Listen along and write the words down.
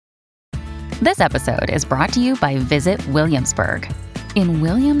This episode is brought to you by Visit Williamsburg. In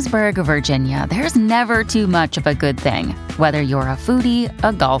Williamsburg, Virginia, there's never too much of a good thing. Whether you're a foodie,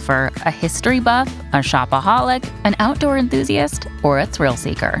 a golfer, a history buff, a shopaholic, an outdoor enthusiast, or a thrill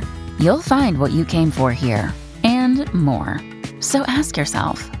seeker, you'll find what you came for here and more. So ask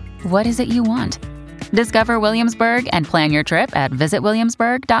yourself, what is it you want? Discover Williamsburg and plan your trip at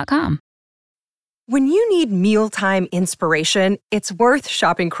visitwilliamsburg.com. When you need mealtime inspiration, it's worth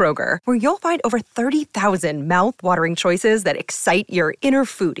shopping Kroger, where you'll find over 30,000 mouth-watering choices that excite your inner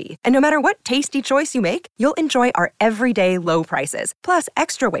foodie. And no matter what tasty choice you make, you'll enjoy our everyday low prices, plus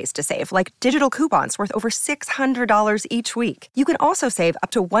extra ways to save, like digital coupons worth over $600 each week. You can also save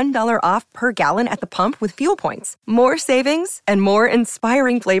up to $1 off per gallon at the pump with fuel points. More savings and more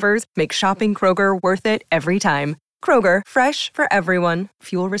inspiring flavors make shopping Kroger worth it every time. Kroger, fresh for everyone.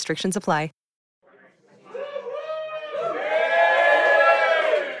 Fuel restrictions apply.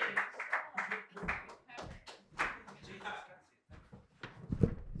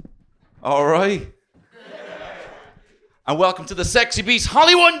 All right. And welcome to the Sexy Beast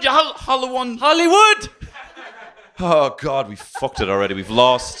Hollywood. Oh, God, we fucked it already. We've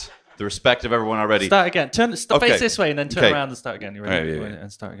lost the respect of everyone already. Start again. Face this way and then turn around and start again. You ready? Right.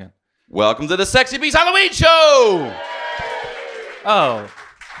 And start again. Welcome to the Sexy Beast Halloween Show. Oh.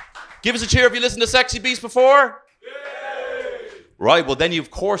 Give us a cheer if you listened to Sexy Beast before. Yay! Right, well, then, of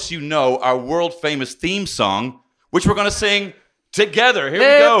course, you know our world-famous theme song, which we're going to sing together. Here we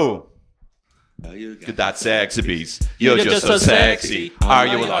go. Look at that sexy beast. You're just so sexy. Are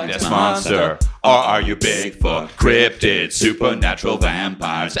you a Loch Ness monster? Or are you Bigfoot, cryptid, supernatural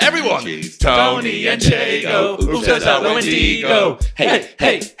vampires? Everyone! Tony and Jago. Who says that we're Wendigo?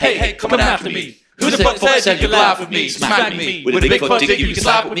 Hey, come after me. Who the fuck said you could laugh with me? Smack me. With a Bigfoot dick you can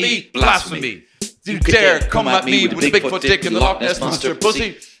slap with me? Blasphemy. You dare come at me with a Bigfoot dick and the Loch Ness monster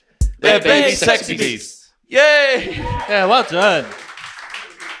pussy? They're baby sexy beasts. Yay! Yeah, well done.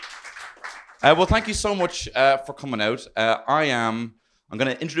 Well, thank you so much for coming out. I'm going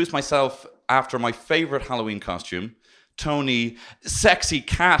to introduce myself after my favorite Halloween costume, Tony Sexy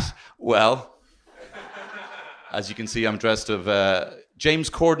Cat. Well, as you can see, I'm dressed of James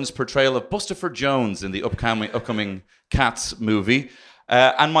Corden's portrayal of Bustopher Jones in the upcoming Cats movie.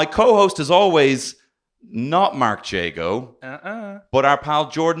 And my co-host, as always, not Mark Jago, but our pal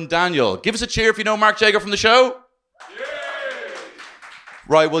Jordan Daniel. Give us a cheer if you know Mark Jago from the show.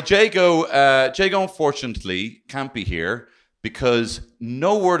 Right, well, Jago unfortunately can't be here because,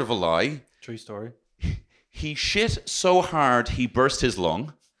 no word of a lie, true story, he shit so hard he burst his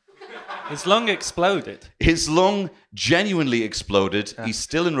lung. His lung exploded. His lung genuinely exploded. Yeah. He's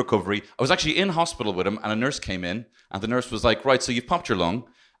still in recovery. I was actually in hospital with him, and a nurse came in, and the nurse was like, right, so you've popped your lung.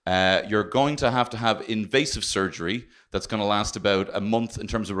 You're going to have invasive surgery that's going to last about a month in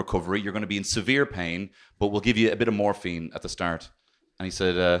terms of recovery. You're going to be in severe pain, but we'll give you a bit of morphine at the start. And he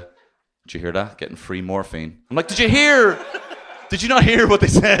said, did you hear that? Getting free morphine. I'm like, did you not hear what they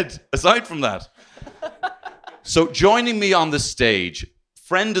said aside from that? So joining me on the stage,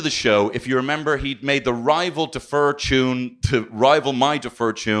 friend of the show, if you remember, he'd made the rival defer tune to rival my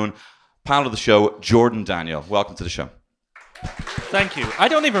defer tune, pal of the show, Jordan Daniel. Welcome to the show. Thank you. I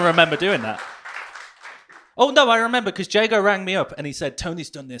don't even remember doing that. Oh, no, I remember because Jago rang me up and he said, Tony's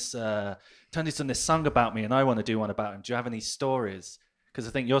done this song about me and I want to do one about him. Do you have any stories? Because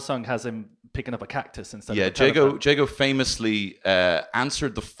I think your song has him picking up a cactus instead of a telephone. Jago famously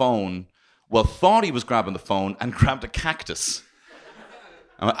answered the phone, thought he was grabbing the phone and grabbed a cactus.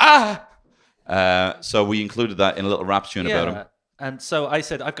 I'm like, so we included that in a little rap tune about him. And so I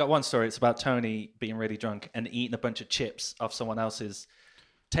said, I've got one story. It's about Tony being really drunk and eating a bunch of chips off someone else's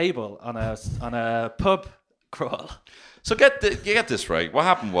table on a pub crawl. So get this right. What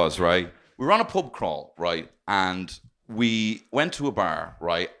happened was, right, we were on a pub crawl, right, and we went to a bar,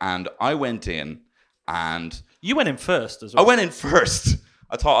 right, and I went in, and you went in first as well. I went in first.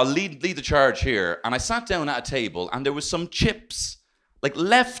 I thought I'll lead the charge here, and I sat down at a table, and there was some chips, like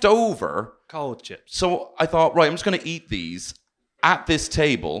left over, cold chips. So I thought, right, I'm just going to eat these at this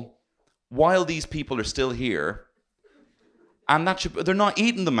table while these people are still here, and they're not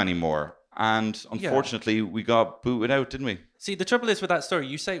eating them anymore. And unfortunately, we got booted out, didn't we? See, the trouble is with that story,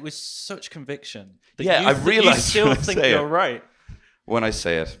 you say it with such conviction that I realize you still think you're right. When I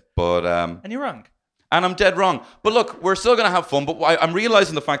say it, but and you're wrong. And I'm dead wrong. But look, we're still going to have fun. But I'm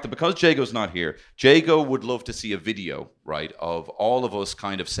realizing the fact that because Jago's not here, Jago would love to see a video, right, of all of us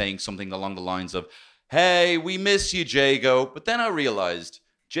kind of saying something along the lines of, hey, we miss you, Jago. But then I realized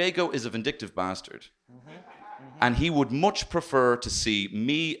Jago is a vindictive bastard. And he would much prefer to see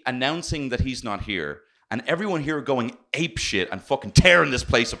me announcing that he's not here and everyone here going apeshit and fucking tearing this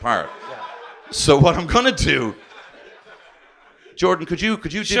place apart. So what I'm gonna do, Jordan, could you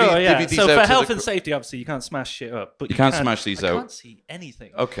Sure, yeah. divvy these So out for to health the and safety, obviously, you can't smash shit up. But You can't smash these I out. can't see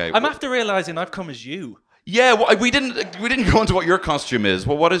anything. Okay, I'm well- after realizing I've come as you. Yeah, well, we didn't go into what your costume is.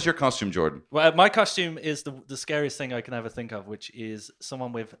 Well, what is your costume, Jordan? Well, my costume is the scariest thing I can ever think of, which is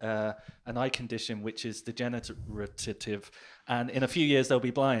someone with an eye condition, which is degenerative, and in a few years they'll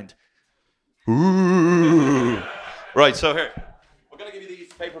be blind. Ooh. Right, so here. We're going to give you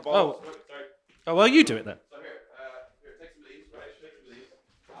these paper balls. Oh. Sorry. Oh, well, you do it then. So here, take some of these, right? Take some of these.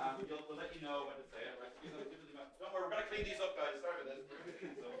 We'll let you know when to say it, right? Don't worry, we're going to clean these up, guys. Sorry about this. We're going to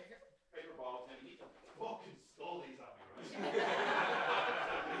clean these up. Paper balls. And you need to fucking skull these at me, right?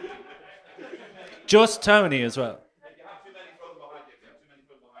 Just Tony as well. If you have too many photos behind you,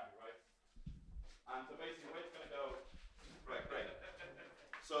 right? And so basically, the way it's going to go. Right, great.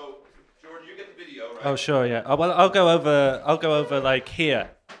 So, Jordan, you get the video, right? Oh, sure, yeah. Oh, well, I'll go over like here.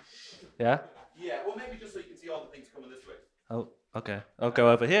 Yeah. Yeah, well, maybe just so you can see all the things coming this way. Oh, okay. I'll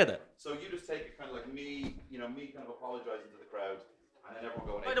go over here then. So you just take it kind of like me kind of apologizing to the crowd, and then everyone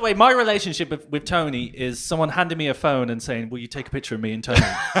going, By the way, my relationship with Tony is someone handing me a phone and saying, "Will you take a picture of me and Tony?"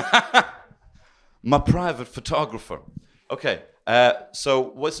 my private photographer. Okay,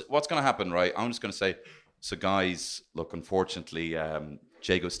 so what's going to happen, right? I'm just going to say, so guys, look, unfortunately,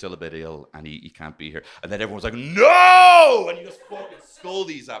 Jago's still a bit ill, and he can't be here. And then everyone's like, no! And you just fucking skull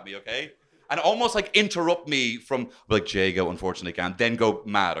these at me, okay? And almost like interrupt me from, like, Jago unfortunately can't, then go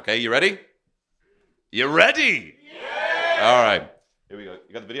mad, okay? You ready? You ready? Yeah! All right, here we go.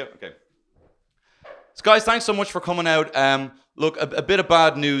 You got the video? Okay. So guys, thanks so much for coming out. Look, a bit of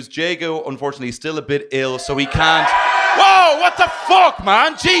bad news. Jago, unfortunately, is still a bit ill, so he can't. Whoa, what the fuck,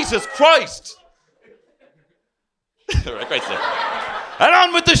 man? Jesus Christ. All right, great stuff. And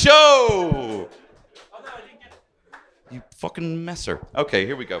on with the show. You fucking messer. Okay,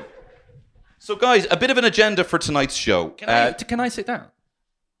 here we go. So guys, a bit of an agenda for tonight's show. Can I sit down?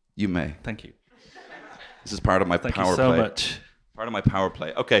 You may. Thank you. This is part of my Thank power you so play. much. Part of my power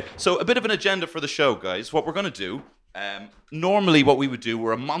play. Okay, so a bit of an agenda for the show, guys. What we're going to do, normally what we would do,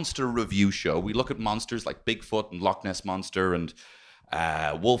 we're a monster review show. We look at monsters like Bigfoot and Loch Ness Monster and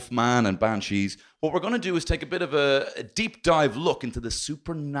Wolfman and Banshees. What we're going to do is take a bit of a deep dive look into the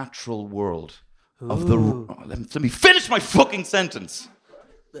supernatural world of the... Oh, let me finish my fucking sentence.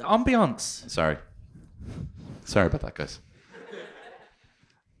 Ambiance. Sorry about that, guys.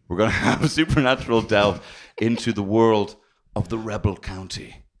 We're going to have a supernatural delve into the world of the Rebel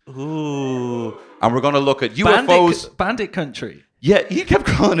County. Ooh. And we're going to look at UFOs. Bandit country. Yeah, he kept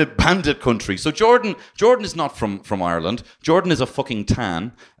calling it bandit country. So Jordan is not from Ireland. Jordan is a fucking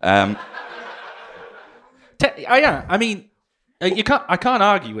tan. Yeah, I mean, I can't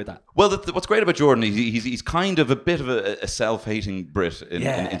argue with that. Well, what's great about Jordan, he's kind of a bit of a self-hating Brit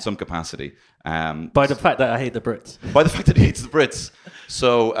in some capacity. By the fact that I hate the Brits. By the fact that he hates the Brits.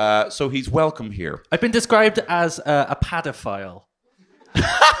 So he's welcome here. I've been described as a paedophile.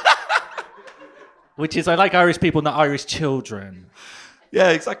 Which is, I like Irish people, not Irish children. Yeah,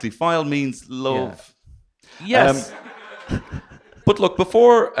 exactly. File means love. Yeah. Yes. But look,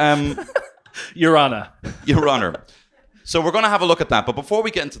 before... Your Honor. Your Honor. So we're going to have a look at that. But before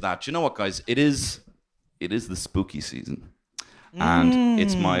we get into that, you know what, guys? It is the spooky season. And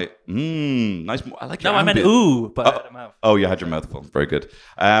it's my... nice... I like your No, I meant ooh, but I had a mouth. Oh, you had your mouth full. Very good.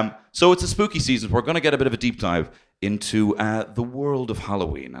 So it's a spooky season. We're going to get a bit of a deep dive into the world of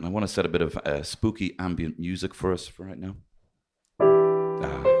Halloween. And I want to set a bit of spooky ambient music for us for right now.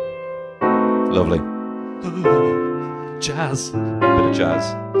 Lovely. Jazz. A bit of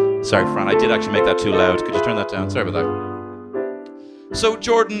jazz. Sorry, Fran, I did actually make that too loud. Could you turn that down? Sorry about that. So,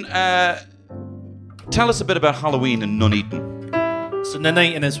 Jordan, tell us a bit about Halloween in Nuneaton. So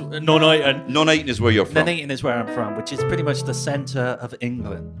Nuneaton is where you're from. Nuneaton is where I'm from, which is pretty much the centre of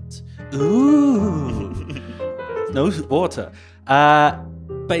England. Ooh. No water.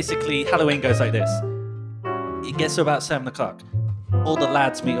 Basically, Halloween goes like this. It gets to about 7 o'clock. All the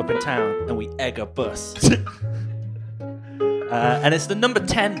lads meet up in town and we egg a bus. And it's the number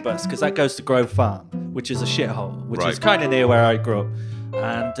 10 bus because that goes to Grove Farm, which is a shithole, which is kind of near where I grew up.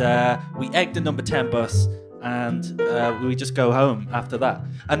 And we egg the number 10 bus and we just go home after that.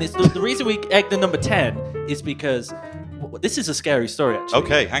 And it's the reason we egg the number 10 is because this is a scary story, actually.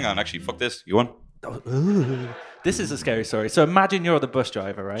 Okay, hang on. Actually, fuck this. You want? Ooh. This is a scary story. So imagine you're the bus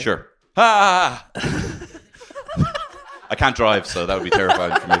driver, right? Sure. Ah! I can't drive, so that would be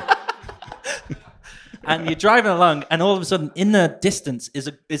terrifying for me. And you're driving along, and all of a sudden, in the distance, is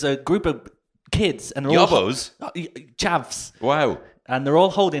a group of kids, and they're Yobbos? all chavs. Wow. And they're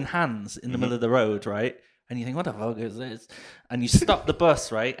all holding hands in the middle of the road, right? And you think, what the fuck is this? And you stop the bus,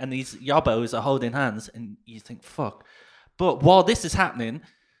 right? And these yobbos are holding hands, and you think, fuck. But while this is happening,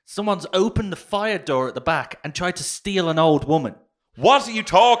 someone's opened the fire door at the back and tried to steal an old woman. What are you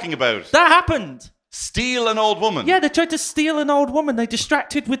talking about? That happened. Steal an old woman? Yeah, they tried to steal an old woman. They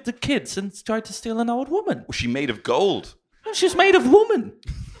distracted with the kids and tried to steal an old woman. Was she made of gold? No, she's made of woman.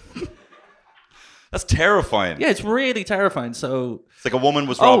 That's terrifying. Yeah, it's really terrifying. So It's like a woman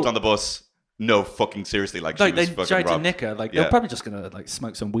was robbed on the bus. No, fucking seriously, like she was they fucking tried to robbed. nick her. Like Yeah. they're probably just gonna like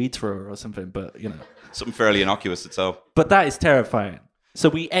smoke some weed for her or something. But Something fairly innocuous itself. But that is terrifying. So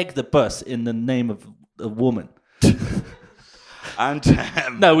we egg the bus in the name of a woman.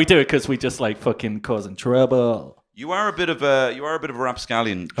 And No, we do it because we just like fucking causing trouble. you are a bit of a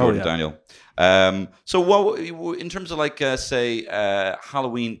rapscallion, Jordan Daniel. So what in terms of like say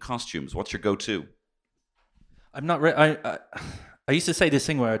Halloween costumes? What's your go-to? I'm not. I used to say this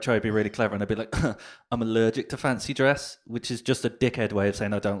thing where I try to be really clever and I'd be like, I'm allergic to fancy dress, which is just a dickhead way of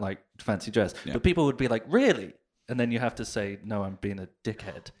saying I don't like fancy dress. Yeah. But people would be like, really? And then you have to say, no, I'm being a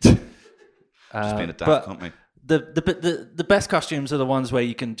dickhead. Just being a daft company. The best costumes are the ones where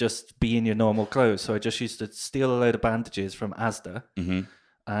you can just be in your normal clothes. So I just used to steal a load of bandages from Asda,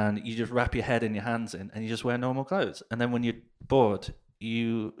 and you just wrap your head and your hands in, and you just wear normal clothes. And then when you're bored,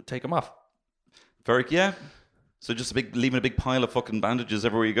 you take them off. Yeah. So just leaving a big pile of fucking bandages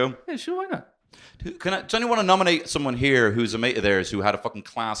everywhere you go. Yeah, sure, why not? Does anyone want to nominate someone here who's a mate of theirs who had a fucking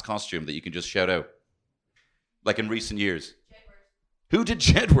class costume that you can just shout out? Like in recent years. Jedward. Who did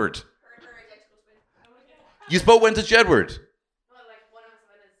Jedward? You both went to Jedward? Well, like one of us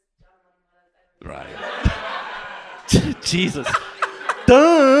went as John, one of us Edward. Right. Jesus.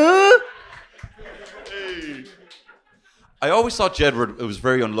 Duh! I always thought Jedward, it was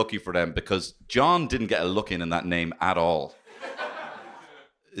very unlucky for them because John didn't get a look in that name at all.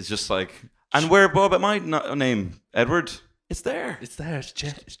 It's just like, and where Bob at my name, Edward? It's there. It's there. It's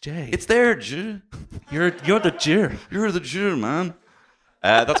Jay. It's there, Jew. You're the Jew. You're the Jew, man.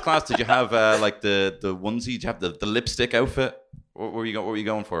 That's class. Did you have like the onesie? Did you have the lipstick outfit? What were you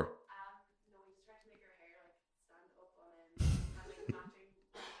going for? No, we just tried to make her hair like stand up on it, have like matching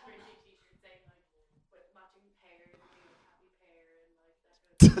printed t-shirts saying like with matching pears, being a happy pear, and like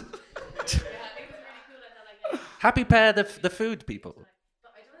that kind of stuff. Yeah, I think it was really cool. I thought like, Happy Pear, the food people.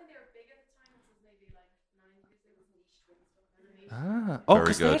 but I don't think they were big at the time. This was maybe like 90s. It was niche twin stuff. Ah. Oh, Very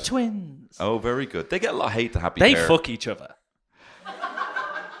because they're good. twins. Oh, very good. They get a lot of hate. The Happy They Pair. fuck each other.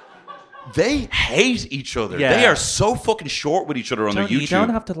 They hate each other. Yeah. They are so fucking short with each other on Tony, their YouTube. you don't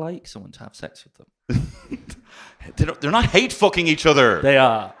have to like someone to have sex with them. They're not hate fucking each other. They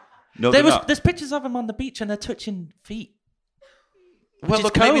are. No, they're not. There's pictures of them on the beach and they're touching feet. Well, is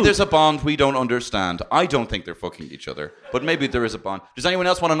look, maybe code. there's a bond we don't understand. I don't think they're fucking each other, but maybe there is a bond. Does anyone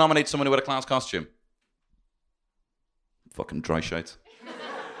else want to nominate someone who had a class costume? Fucking dry shites.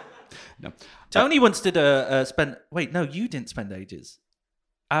 No. Tony once did Wait, no, you didn't spend ages.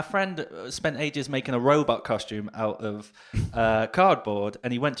 Our friend spent ages making a robot costume out of cardboard,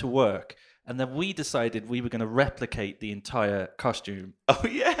 and he went to work. And then we decided we were going to replicate the entire costume Oh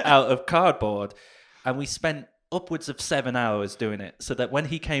yeah. out of cardboard. And we spent upwards of 7 hours doing it, so that when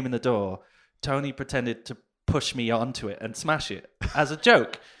he came in the door, Tony pretended to push me onto it and smash it as a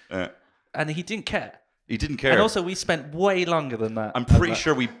joke. And he didn't care. He didn't care. And also, we spent way longer than that. I'm pretty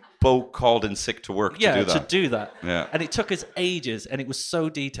sure we both called in sick to work to do that. Yeah. And it took us ages, and it was so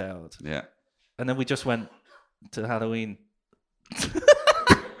detailed. Yeah. And then we just went to Halloween.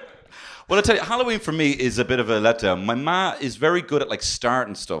 Well, I tell you, Halloween for me is a bit of a letdown. My ma is very good at like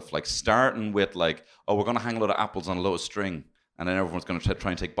starting stuff, like starting with like, oh, we're going to hang a lot of apples on a load of string, and then everyone's going to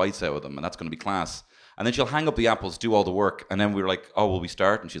try and take bites out of them, and that's going to be class. And then she'll hang up the apples, do all the work, and then we were like, oh, will we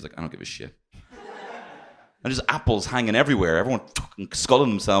start? And she's like, I don't give a shit. And just apples hanging everywhere. Everyone fucking sculling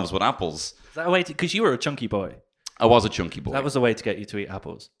themselves with apples. Is that a way to... Because you were a chunky boy. I was a chunky boy. That was a way to get you to eat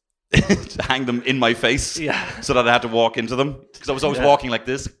apples. To hang them in my face, Yeah. so that I had to walk into them, because I was always walking like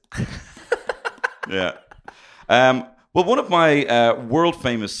this. Yeah. Well, one of my world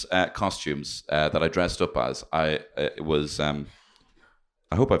famous costumes that I dressed up as, it was. I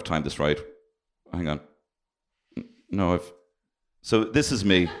hope I've timed this right. Hang on. No, I've. So this is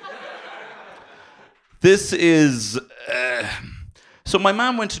me. This is. So my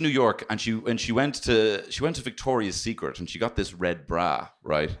mom went to New York and she went to Victoria's Secret and she got this red bra,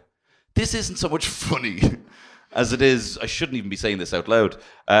 right? This isn't so much funny as it is. I shouldn't even be saying this out loud.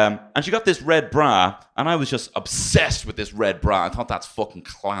 And she got this red bra, and I was just obsessed with this red bra. I thought that's fucking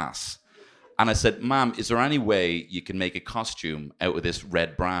class. And I said, Mom, is there any way you can make a costume out of this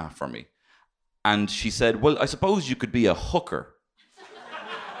red bra for me? And she said, well, I suppose you could be a hooker.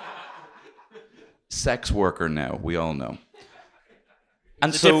 sex worker now. We all know.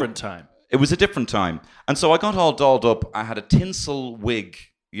 And It's a different time. It was a different time. And so I got all dolled up. I had a tinsel wig,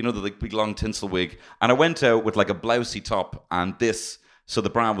 you know, the like, big long tinsel wig. And I went out with like a blousey top and this, so the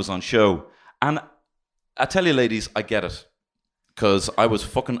bra was on show. And I tell you, ladies, I get it. Because I was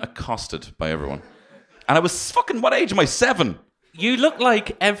fucking accosted by everyone. And I was fucking, what age am I? 7? You look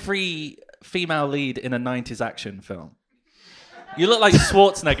like every female lead in a 90s action film. You look like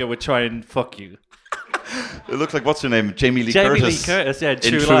Schwarzenegger would try and fuck you. It looked like, what's her name? Jamie Lee Jamie Curtis. Lee Curtis, yeah, In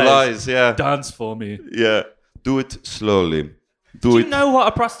True Lies, yeah. Dance for me. Yeah. Do it slowly. Do you know what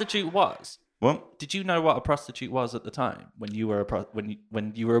a prostitute was? What? Did you know what a prostitute was at the time when you were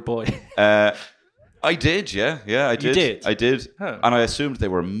when you were a boy? I did, yeah. Yeah, I did. did? I did. Oh. And I assumed they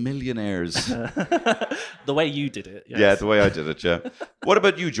were millionaires. The way you did it. Yes. Yeah, the way I did it, yeah. What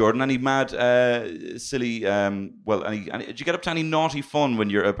about you, Jordan? Any mad, silly, did you get up to any naughty fun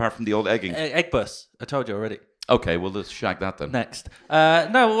when you're, apart from the old egging? Egg bus. I told you already. Okay, well, let's shag that then. Next.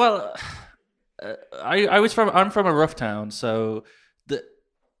 No, well, I'm from a rough town, so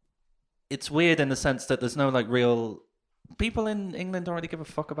it's weird in the sense that there's no like real people in England don't really give a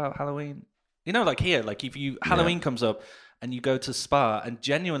fuck about Halloween. You know, like here, like if Halloween comes up and you go to Spa, and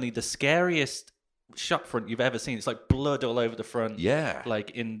genuinely the scariest shop front you've ever seen, it's like blood all over the front. Yeah.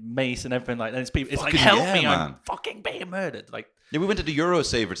 Like in mace and everything like that. It's people. It's like, Fucking help yeah, me, man. I'm fucking being murdered. Like, Yeah, we went to the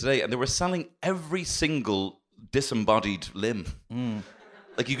Eurosaver today, and they were selling every single disembodied limb.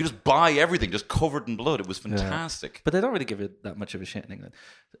 Like, you could just buy everything just covered in blood. It was fantastic. but they don't really give it that much of a shit in England.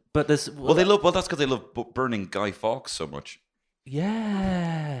 But there's Well, that's because they love burning Guy Fawkes so much.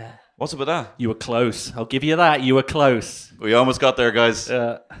 yeah. What's up with that? You were close. I'll give you that. You were close. We almost got there, guys.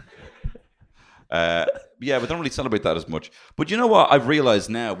 Yeah. Yeah, we don't really celebrate that as much. But you know what I've realised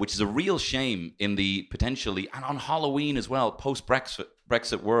now, which is a real shame in the potentially, and on Halloween as well,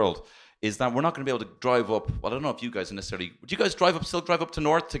 post-Brexit world, is that we're not going to be able to drive up. Well, I don't know if you guys necessarily... Would you guys still drive up to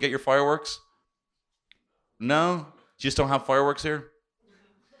North to get your fireworks? No? You just don't have fireworks here?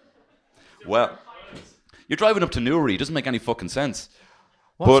 Well, you're driving up to Newry. It doesn't make any fucking sense.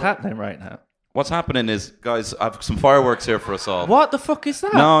 What's happening right now? What's happening is, guys, I have some fireworks here for us all. What the fuck is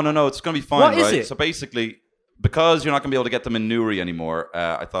that? No, it's going to be fine, What is right? it? So basically, because you're not going to be able to get them in Newry anymore,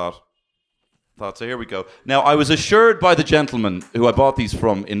 I thought, so here we go. Now, I was assured by the gentleman who I bought these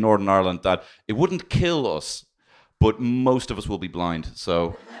from in Northern Ireland that it wouldn't kill us, but most of us will be blind.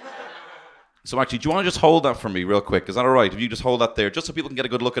 So actually, do you want to just hold that for me real quick? Is that all right? If you just hold that there, just so people can get a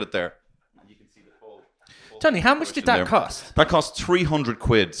good look at it there. And you can see the full Tony, how much did that there. cost? That cost 300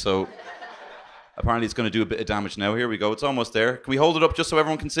 quid, so apparently it's going to do a bit of damage now. Here we go. It's almost there. Can we hold it up just so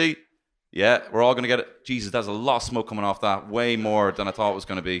everyone can see? Yeah, we're all going to get it. Jesus, there's a lot of smoke coming off that. Way more than I thought it was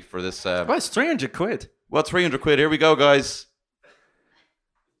going to be for this. Oh, it's 300 quid. Well, 300 quid. Here we go, guys.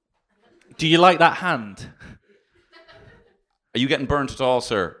 Do you like that hand? Are you getting burnt at all,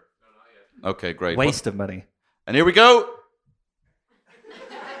 sir? No, not yet. Okay, great. Waste of money. And here we go.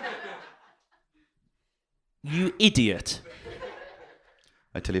 You idiot.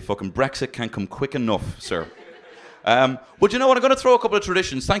 I tell you, fucking Brexit can't come quick enough, sir. But you know what? I'm going to throw a couple of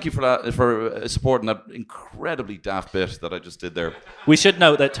traditions. Thank you for that, for supporting that incredibly daft bit that I just did there. We should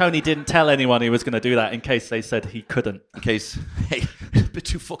note that Tony didn't tell anyone he was going to do that in case they said he couldn't. In case, hey, it's a bit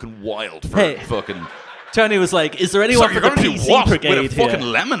too fucking wild for Hey. fucking... Tony was like, is there anyone Sir, for you're the going to do PC what brigade with a fucking here?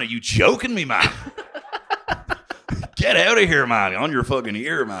 lemon? Are you joking me, man? Get out of here, man. On your fucking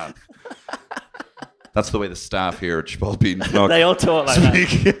ear, man. That's the way the staff here at Chipotle Bean They all talk like that.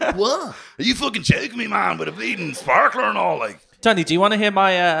 speak. What? Are you fucking joking me, man? With a bleeding sparkler and all, like... Tony, do you want to hear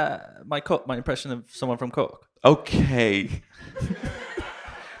my impression of someone from Cork? Okay.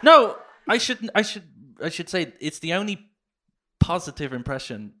 No, I should say it's the only positive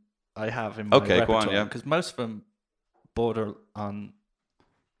impression I have in my Okay, go on, yeah. because most of them border on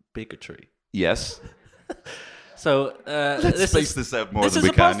bigotry. Yes. So Let's space this out more this than is we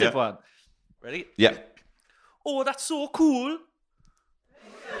a can, positive yeah? one. Ready? Yeah. Oh, that's so cool.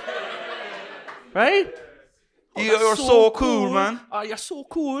 Right? Oh, You're that's so cool, man. Oh, you're so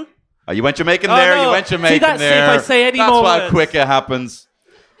cool. Oh, you went Jamaican Oh, there. no. You went See, Jamaican that's there. if I say any That's more how words. quick it happens.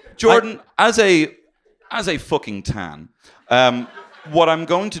 Jordan, as a fucking tan, what I'm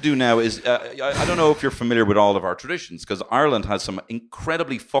going to do now is I don't know if you're familiar with all of our traditions, because Ireland has some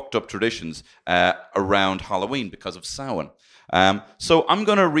incredibly fucked up traditions around Halloween because of Samhain. So I'm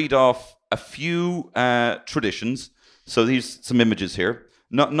going to read off a few traditions. So these some images here.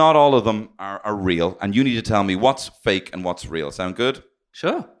 Not all of them are real, and you need to tell me what's fake and what's real. Sound good?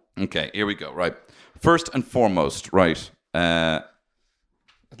 Sure. Okay, here we go. Right. First and foremost, right. Let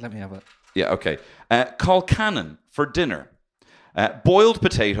me have it. Yeah, okay. Colcannon for dinner. Boiled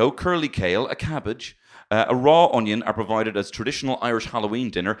potato, curly kale, a cabbage, a raw onion are provided as traditional Irish Halloween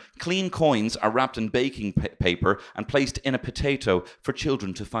dinner. Clean coins are wrapped in baking paper and placed in a potato for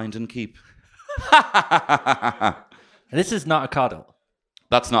children to find and keep. This is not a coddle.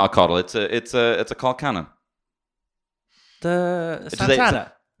 That's not a coddle. It's a Colcannon. The It's- they-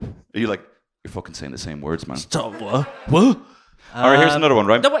 Santana. Are you like, you're fucking saying the same words, man? Stop, what? What? All right, here's another one,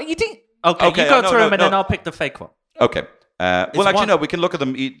 right? No, what, you think? Okay, Okay, you go no, through no, them and no. then I'll pick the fake one. Okay. Well, actually, one- no, we can look at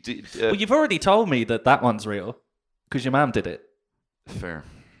them. Well, you've already told me that one's real because your mum did it. Fair.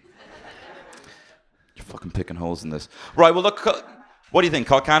 You're fucking picking holes in this. Right, well, look, what do you think?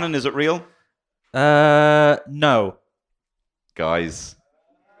 Colcannon, is it real? No. Guys.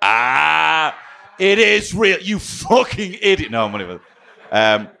 It is real. You fucking idiot. No, I'm only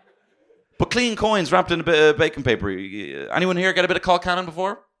but clean coins wrapped in a bit of bacon paper. Anyone here get a bit of Colcannon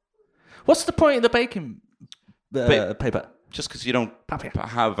before? What's the point of the baking paper? Just because you don't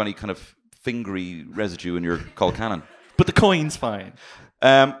have any kind of fingery residue in your Colcannon. But the coin's fine.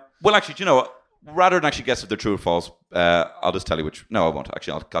 Well, actually, do you know what? Rather than actually guess if they're true or false, I'll just tell you which. No, I won't.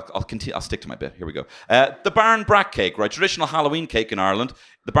 Actually, I'll continue. I'll stick to my bit. Here we go. The Barn Brack cake, right? Traditional Halloween cake in Ireland.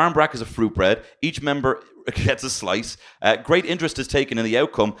 The Barn Brack is a fruit bread. Each member gets a slice. Great interest is taken in the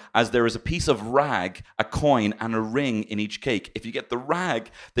outcome as there is a piece of rag, a coin, and a ring in each cake. If you get the rag,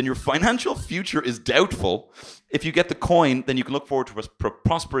 then your financial future is doubtful. If you get the coin, then you can look forward to a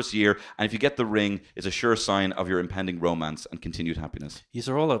prosperous year. And if you get the ring, it's a sure sign of your impending romance and continued happiness. These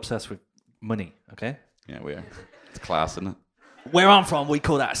are all obsessed with money, okay? Yeah, we are. It's class, isn't it? Where I'm from, we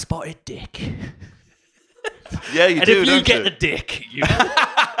call that a spotted dick. Yeah, you And do, if you don't get you? the dick, you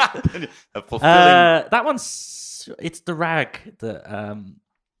A fulfilling... that one's it's the rag that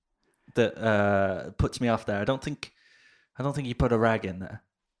puts me off there. I don't think you put a rag in there.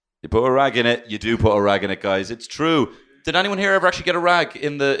 You put a rag in it. You do put a rag in it, guys. It's true. Did anyone here ever actually get a rag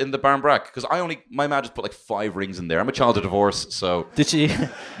in the Barn Brack? Because my ma just put like 5 rings in there. I'm a child of divorce, so Did she?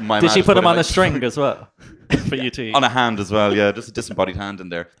 my Did ma she just put them in, on a like, string as well for you to eat? on a hand as well. Yeah, just a disembodied hand in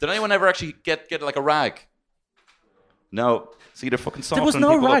there. Did anyone ever actually get like a rag? No. See, they're fucking There was softening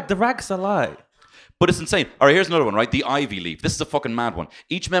no people up. rag. The rag's a lie. But it's insane. All right, here's another one, right? The ivy leaf. This is a fucking mad one.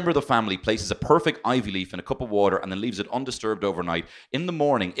 Each member of the family places a perfect ivy leaf in a cup of water and then leaves it undisturbed overnight. In the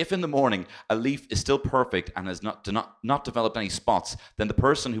morning, if in the morning a leaf is still perfect and has not developed any spots, then the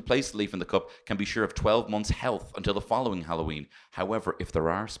person who placed the leaf in the cup can be sure of 12 months' health until the following Halloween. However, if there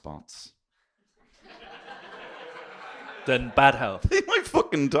are spots, Then bad health. they might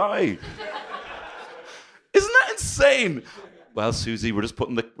fucking die. Isn't that insane? Well, Susie, we're just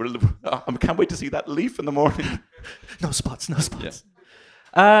putting I can't wait to see that leaf in the morning. No spots. No spots.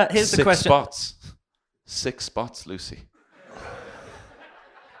 Yeah. Here's the 6 question: spots. 6 spots, Lucy.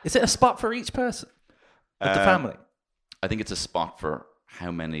 Is it a spot for each person of the family? I think it's a spot for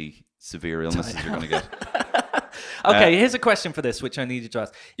how many severe illnesses you're going to get. Okay, here's a question for this, which I needed to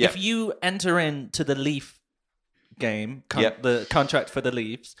ask. Yeah. If you enter into the leaf game, Yeah. the contract for the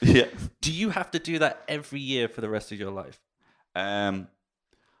leaves, Yeah. do you have to do that every year for the rest of your life? I'd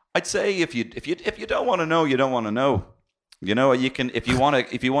say if you don't want to know, you don't want to know. You know, you can if you want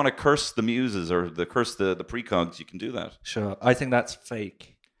to curse the muses or curse the precogs, you can do that. Sure. I think that's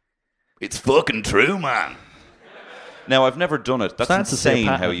fake. It's fucking true, man. Now I've never done it. That's Starting to see a insane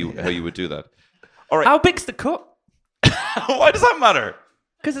pattern. how you would do that. All right. How big's the cup? Why does that matter?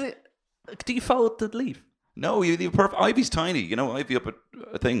 Because do you fold the leaf? No, you perfect. Ivy's tiny. You know, ivy up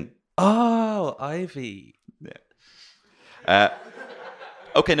a thing. Oh, ivy. Yeah.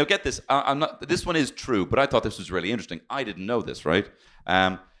 Okay, now get this. I'm not. This one is true, but I thought this was really interesting. I didn't know this, right?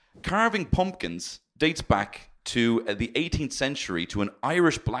 Carving pumpkins dates back to the 18th century to an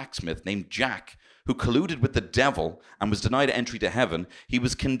Irish blacksmith named Jack, who colluded with the devil and was denied entry to heaven. He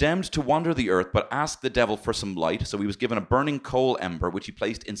was condemned to wander the earth, but asked the devil for some light, so he was given a burning coal ember, which he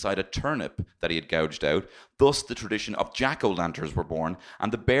placed inside a turnip that he had gouged out. Thus, the tradition of jack-o'-lanterns were born,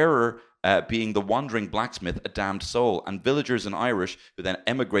 and the bearer being the wandering blacksmith, a damned soul. And villagers in Irish who then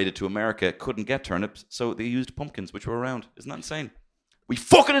emigrated to America couldn't get turnips, so they used pumpkins, which were around. Isn't that insane? We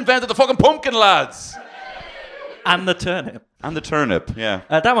fucking invented the fucking pumpkin, lads! And the turnip. And the turnip, yeah.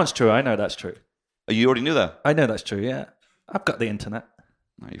 That one's true. I know that's true. Oh, you already knew that? I know that's true, yeah. I've got the internet.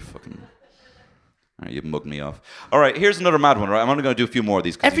 Oh, you fucking... All right, you mugged me off. All right, here's another mad one, right? I'm only going to do a few more of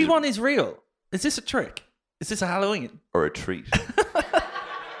these. Everyone is real. Is this a trick? Is this a Halloween? Or a treat.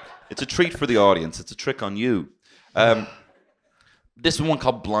 It's a treat for the audience. It's a trick on you. This is one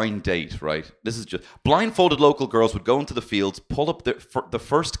called Blind Date, right? This is just... Blindfolded local girls would go into the fields, pull up the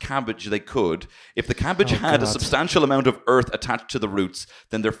first cabbage they could. If the cabbage had a substantial amount of earth attached to the roots,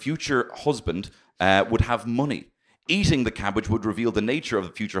 then their future husband would have money. Eating the cabbage would reveal the nature of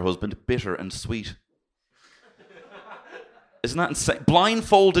the future husband, bitter and sweet. Isn't that insane?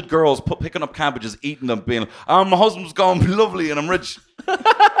 Blindfolded girls picking up cabbages, eating them, being like, oh, my husband's going to be lovely and I'm rich.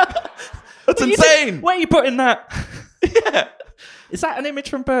 That's insane. Where are you putting that? Yeah. Is that an image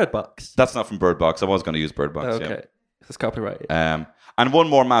from Bird Box? That's not from Bird Box. I was going to use Bird Box. Oh, okay. It's copyrighted. And one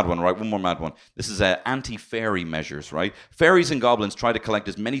more mad one, right? One more mad one. This is anti-fairy measures, right? Fairies and goblins try to collect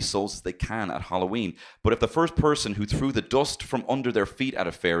as many souls as they can at Halloween. But if the first person who threw the dust from under their feet at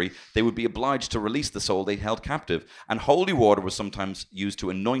a fairy, they would be obliged to release the soul they held captive. And holy water was sometimes used to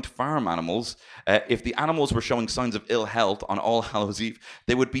anoint farm animals. If the animals were showing signs of ill health on All Hallows Eve,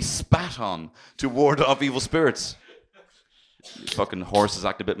 they would be spat on to ward off evil spirits. You fucking horses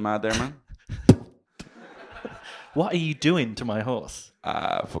act a bit mad there, man. What are you doing to my horse?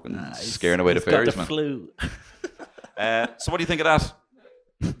 Fucking scaring away the fairies, got the man. flu. So what do you think of that?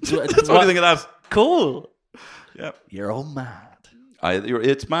 So What do you think of that? Cool. Yeah, You're all mad.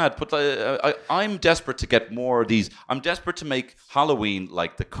 it's mad, but I'm desperate to get more of these. I'm desperate to make Halloween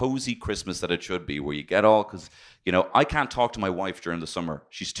like the cozy Christmas that it should be, where you get all, because, you know, I can't talk to my wife during the summer.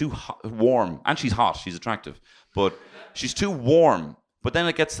 She's too warm, and she's hot. She's attractive, but she's too warm. But then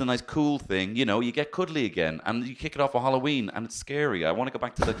it gets the nice cool thing, you know, you get cuddly again, and you kick it off on Halloween, and it's scary. I want to go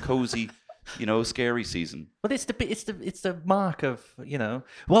back to the cozy, you know, scary season. But it's the mark of, you know.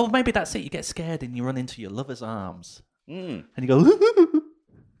 Well, maybe that's it. You get scared and you run into your lover's arms, and you go.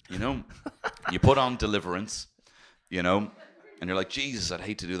 You know, you put on Deliverance, you know, and you're like, Jesus, I'd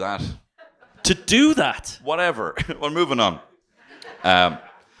hate to do that. To do that. Whatever. We're moving on. I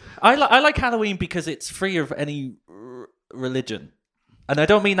like Halloween because it's free of any religion. And I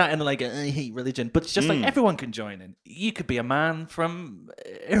don't mean that in like I hate religion, but it's just like everyone can join in. You could be a man from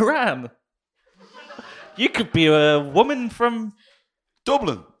Iran. You could be a woman from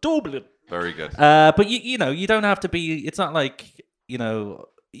Dublin. Very good. But you know, you don't have to be. It's not like, you know,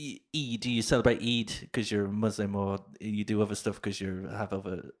 Eid. You celebrate Eid because you're Muslim, or you do other stuff because you have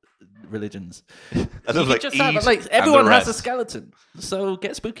other religions. I love, like, Eid like and everyone the has a rest. skeleton, so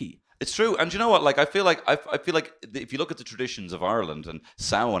get spooky. It's true, and you know what? Like, I feel like if you look at the traditions of Ireland and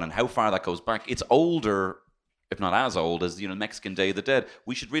Samhain and how far that goes back, it's older, if not as old as, you know, Mexican Day of the Dead.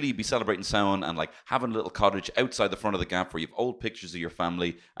 We should really be celebrating Samhain and like having a little cottage outside the front of the gap where you have old pictures of your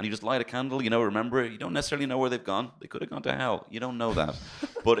family and you just light a candle. You know, remember, you don't necessarily know where they've gone. They could have gone to hell. You don't know that,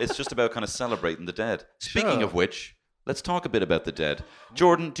 but it's just about kind of celebrating the dead. Speaking of which, let's talk a bit about the dead.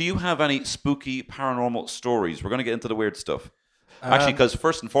 Jordan, do you have any spooky paranormal stories? We're going to get into the weird stuff. Actually, because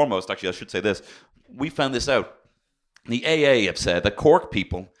first and foremost, I should say this. We found this out. The AA have said that Cork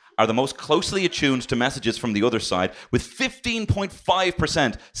people are the most closely attuned to messages from the other side, with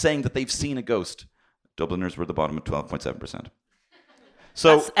 15.5% saying that they've seen a ghost. Dubliners were at the bottom at 12.7%.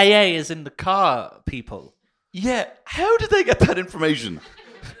 So That's AA is in the car, people. Yeah, how did they get that information?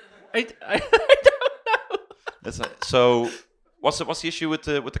 I don't know. So what's the issue with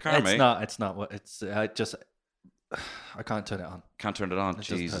the car, mate? It's not what it's. I can't turn it on. Can't turn it on. It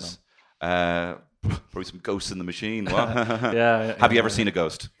doesn't Jesus. Probably some ghosts in the machine. What? Yeah. Have you ever seen a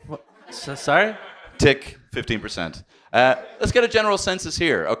ghost? What? Sorry? Tick, 15%. Let's get a general census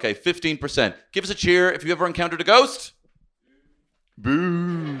here. Okay, 15%. Give us a cheer if you ever encountered a ghost.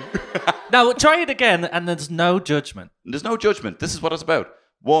 Boo. Now, try it again, and there's no judgment. There's no judgment. This is what it's about.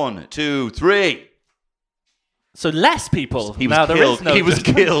 1, 2, 3. So less people. He was now, killed. There is no he was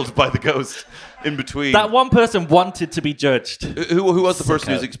judgment. killed by the ghost in between. That one person wanted to be judged. Who was the person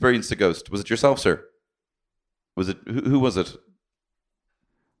Sicko. who's experienced a ghost? Was it yourself, sir? Was it who was it?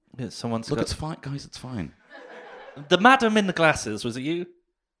 Yeah, someone's Look, got... it's fine, guys. It's fine. The madam in the glasses, was it you?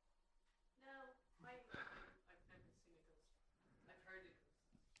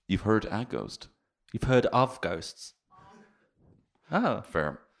 You've heard a ghost. You've heard of ghosts. Oh.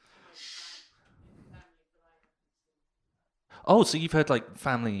 Fair. Oh, so you've heard like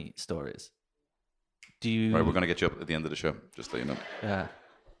family stories. Do you... Right, we're going to get you up at the end of the show, just so you know. Yeah.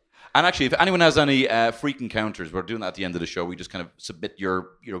 And actually, if anyone has any freak encounters, we're doing that at the end of the show. We just kind of submit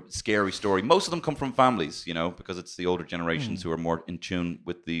your scary story. Most of them come from families, you know, because it's the older generations who are more in tune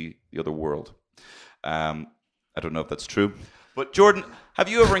with the other world. I don't know if that's true. But Jordan, have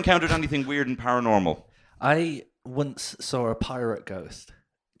you ever encountered anything weird and paranormal? I once saw a pirate ghost.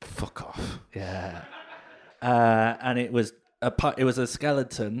 Fuck off. Yeah. And it was a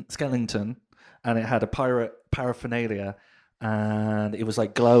skeleton, and it had a pirate paraphernalia, and it was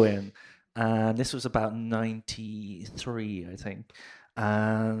like glowing. And this was about 93, I think.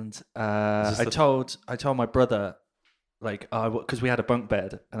 And I told my brother, like, because we had a bunk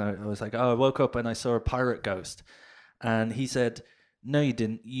bed, and I was like, I woke up and I saw a pirate ghost. And he said, no, you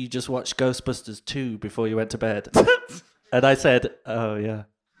didn't. You just watched Ghostbusters 2 before you went to bed. And I said, oh, yeah.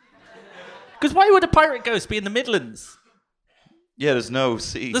 Because why would a pirate ghost be in the Midlands? Yeah, there's no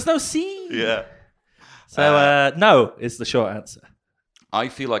sea. There's no sea. Yeah. So, no is the short answer. I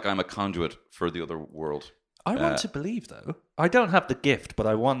feel like I'm a conduit for the other world. I want to believe, though. I don't have the gift, but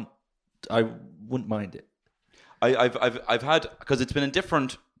I wouldn't mind it. I've had, because it's been in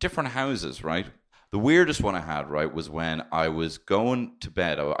different houses, right? The weirdest one I had, right, was when I was going to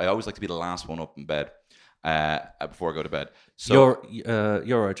bed. I always like to be the last one up in bed before I go to bed. So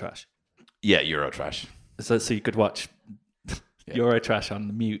Eurotrash. Yeah, Eurotrash. So you could watch Eurotrash on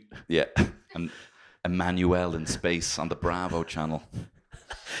the mute. Yeah, and Emmanuel in space on the Bravo channel.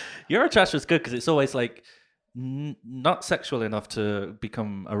 Eurotrash was good because it's always like not sexual enough to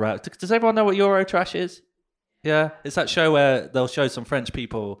become aroused. Does everyone know what Eurotrash is? Yeah, it's that show where they'll show some French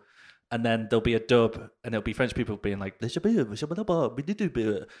people, and then there'll be a dub, and it'll be French people being like, "That's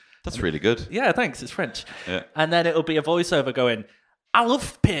really good. Yeah, thanks. It's French. Yeah. And then it'll be a voiceover going, "I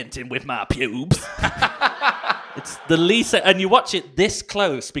love painting with my pubes." It's the least, and you watch it this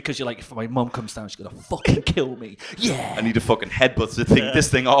close because you're like, if my mum comes down, she's gonna fucking kill me. Yeah. I need to fucking headbutt this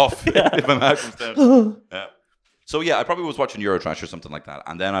thing off if my mouth comes down. Yeah. So yeah, I probably was watching Eurotrash or something like that,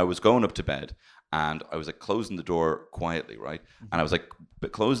 and then I was going up to bed, and I was like closing the door quietly, right? And I was like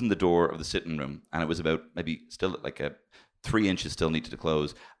closing the door of the sitting room, and it was about maybe still like 3 inches still needed to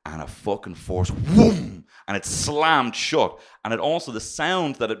close, and a fucking force, whoom, and it slammed shut. And it also, the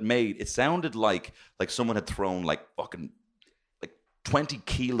sound that it made, it sounded like someone had thrown like fucking like 20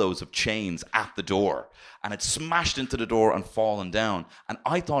 kilos of chains at the door, and it smashed into the door and fallen down. And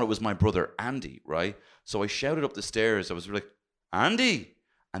I thought it was my brother Andy, right? So I shouted up the stairs. I was like, Andy.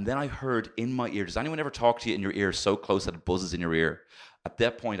 And then I heard in my ear, does anyone ever talk to you in your ear so close that it buzzes in your ear? At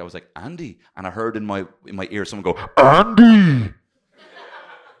that point, I was like, Andy. And I heard in my ear someone go, Andy.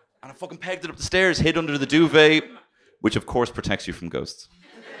 And I fucking pegged it up the stairs, hid under the duvet, which of course protects you from ghosts.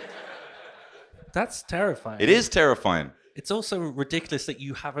 That's terrifying. It is terrifying. It's also ridiculous that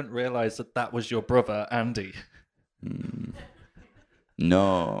you haven't realized that was your brother, Andy.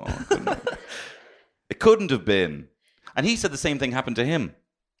 No. It couldn't have been. And he said the same thing happened to him.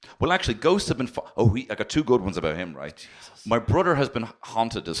 Well, actually, ghosts have been... I got two good ones about him, right? Jesus. My brother has been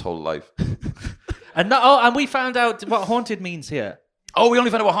haunted his whole life. And we found out what haunted means here. Oh, we only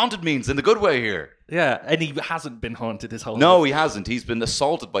found out what haunted means in the good way here. Yeah, and he hasn't been haunted his whole life. No, he hasn't. He's been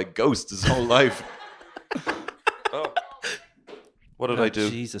assaulted by ghosts his whole life. Oh. What did I do?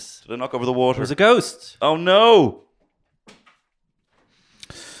 Jesus. Did I knock over the water? It was a ghost. Oh, no.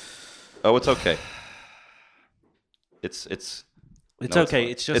 Oh, it's okay. It's okay.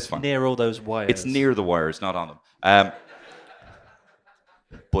 It's just fine. near all those wires. It's near the wires, not on them.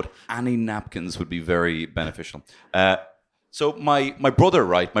 But any napkins would be very beneficial. So my brother,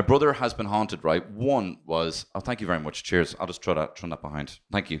 right? My brother has been haunted, right? One was... Oh, thank you very much. Cheers. I'll just throw that behind.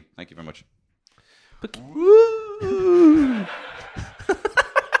 Thank you. Thank you very much.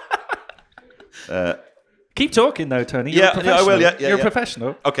 Keep talking, though, Tony. Yeah, I will. Yeah, You're a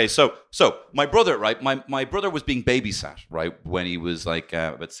professional. Okay, so my brother, right? My brother was being babysat, right, when he was like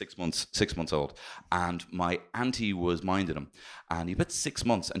about 6 months old, and my auntie was minding him, and he was about 6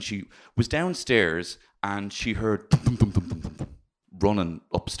 months, and she was downstairs, and she heard thum, thum, thum, thum, thum, thum, thum, running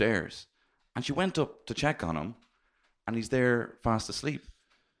upstairs, and she went up to check on him, and he's there fast asleep,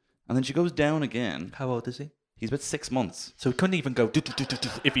 and then she goes down again. How old is he? He's about 6 months, so he couldn't even go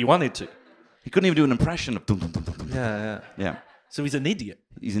if he wanted to. He couldn't even do an impression of dum dum dum dum dum. Yeah. So he's an idiot.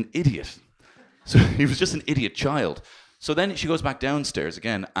 He's an idiot. So he was just an idiot child. So then she goes back downstairs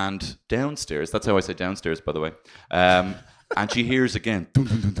again, and downstairs, that's how I say downstairs, by the way, and she hears again, dum,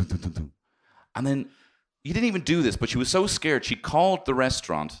 dum, dum, dum, dum, dum, dum. And then, he didn't even do this, but she was so scared, she called the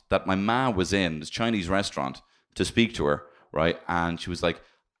restaurant that my ma was in, this Chinese restaurant, to speak to her, right? And she was like,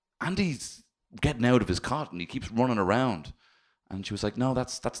 Andy's getting out of his cot, and he keeps running around. And she was like, no,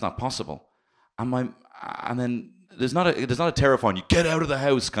 that's not possible. And then there's not a terrifying, you get out of the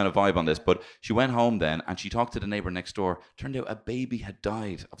house kind of vibe on this, but she went home then and she talked to the neighbor next door. Turned out a baby had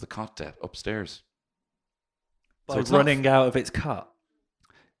died of the cot death upstairs. So it's running out of its cot.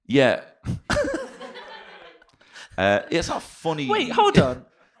 Yeah. It's not funny. Wait, hold on.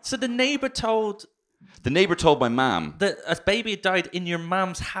 So the neighbor told my mum that a baby had died in your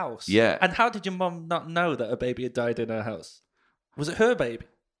mum's house. Yeah. And how did your mum not know that a baby had died in her house? Was it her baby?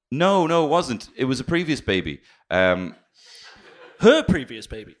 No, it wasn't. It was a previous baby. Her previous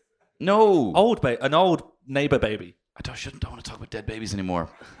baby? No. An old neighbor baby. I don't want to talk about dead babies anymore.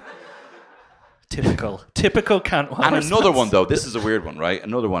 Typical Cantwell. And another one, though. This is a weird one, right?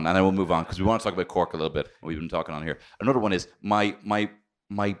 Another one, and then we'll move on because we want to talk about Cork a little bit. We've been talking on here. Another one is my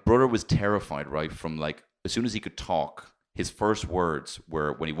brother was terrified, right? From like as soon as he could talk, his first words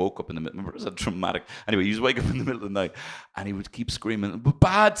were when he woke up in the middle. Remember, it was a dramatic. Anyway, he used to wake up in the middle of the night, and he would keep screaming,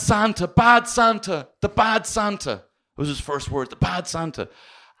 "Bad Santa, bad Santa, the bad Santa." It was his first words, the bad Santa.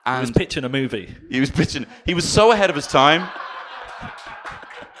 And He was pitching a movie. He was pitching. He was so ahead of his time.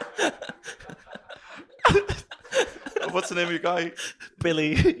 What's the name of your guy?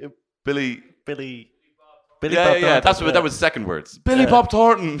 Billy. Billy. Billy Yeah, Bob yeah. Thornton. That's what that was. Second words. Billy Bob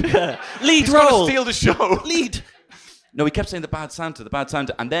Thornton. Lead He's going role. to steal the show. Lead. No, he kept saying the bad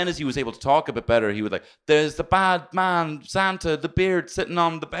Santa. And then as he was able to talk a bit better, he would like, "There's the bad man, Santa, the beard sitting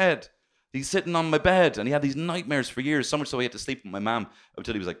on the bed. He's sitting on my bed." And he had these nightmares for years, so much so he had to sleep with my mum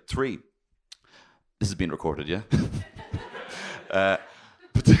until he was like 3. This is being recorded, yeah?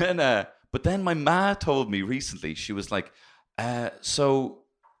 But then my ma told me recently, she was like, so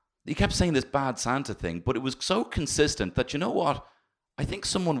he kept saying this bad Santa thing, but it was so consistent that, you know what? I think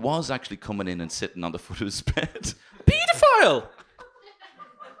someone was actually coming in and sitting on the foot of his bed. Paedophile.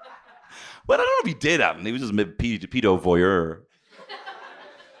 Well, I don't know if he did happen. He was just a pedo voyeur.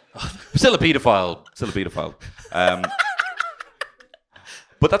 Still a paedophile.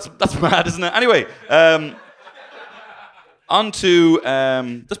 But that's mad, isn't it? Anyway, on to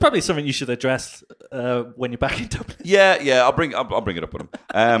That's probably something you should address when you're back in Dublin. yeah. I'll bring it up with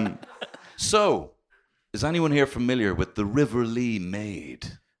him. So, is anyone here familiar with the River Lee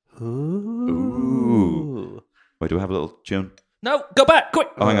Maid? Ooh. Wait, do we have a little tune? No, go back, quick.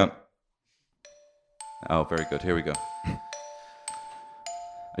 Oh, hang on. Oh, very good. Here we go.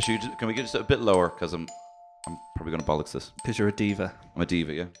 Can we get just a bit lower? Because I'm probably going to bollocks this. Because you're a diva. I'm a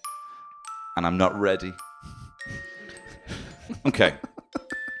diva, yeah. And I'm not ready. Okay.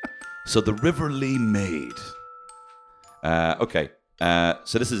 So the River Lee Maid. Okay.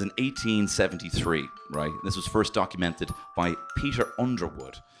 So this is in 1873, right? This was first documented by Peter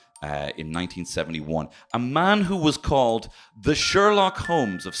Underwood in 1971. A man who was called the Sherlock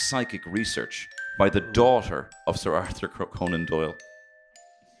Holmes of psychic research by the daughter of Sir Arthur Conan Doyle.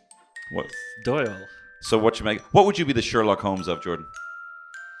 What? Doyle. So what would you be the Sherlock Holmes of, Jordan?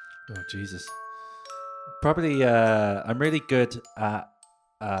 Oh, Jesus. Probably, I'm really good at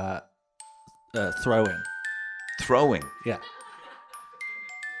throwing. Throwing. Yeah.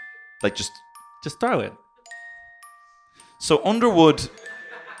 Like just throw it. So Underwood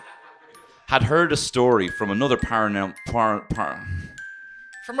had heard a story from another From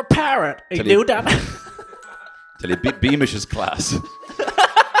a parrot. He Tell knew you- that. Tell you, Beamish's class.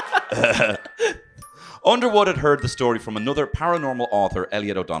 Underwood had heard the story from another paranormal author,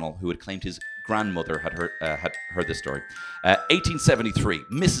 Elliot O'Donnell, who had claimed his grandmother had heard this story. 1873,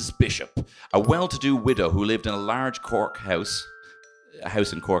 Mrs. Bishop, a well-to-do widow who lived in a large Cork house. A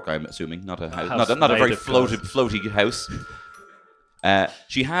house in Cork, I'm assuming, not a house, not a very made of glass. floaty house.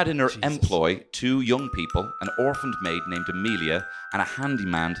 She had in her employ 2 young people, an orphaned maid named Amelia, and a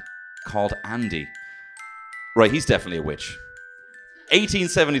handyman called Andy. Right, he's definitely a witch.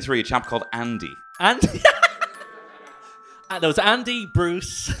 1873, a chap called Andy. Andy. And there was Andy,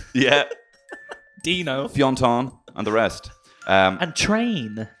 Bruce, Yeah. Dino, Fionton, and the rest. and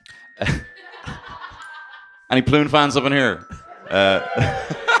Train. Any Plume fans up in here?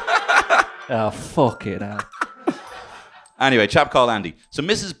 Oh, fuck it out. Anyway, chap called Andy. So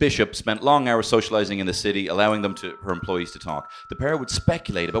Mrs. Bishop spent long hours socialising in the city, allowing her employees to talk. The pair would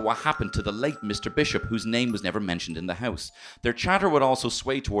speculate about what happened to the late Mr. Bishop, whose name was never mentioned in the house. Their chatter would also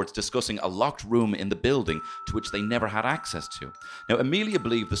sway towards discussing a locked room in the building to which they never had access to. Now, Amelia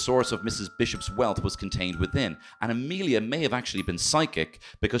believed the source of Mrs. Bishop's wealth was contained within, and Amelia may have actually been psychic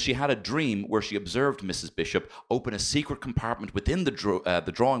because she had a dream where she observed Mrs. Bishop open a secret compartment within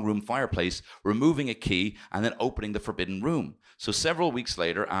the drawing room fireplace, removing a key, and then opening the forbidden room. So several weeks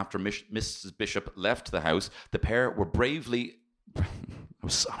later, after Mrs. Bishop left the house, the pair were bravely... I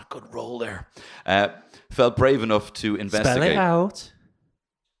was on a good roll there. Felt brave enough to investigate. Spell it out.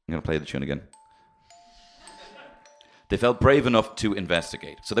 I'm going to play the tune again. They felt brave enough to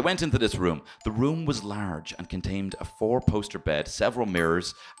investigate. So they went into this room. The room was large and contained a 4-poster bed, several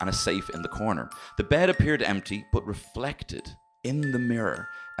mirrors, and a safe in the corner. The bed appeared empty, but reflected in the mirror.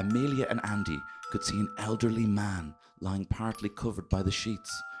 Amelia and Andy could see an elderly man lying partly covered by the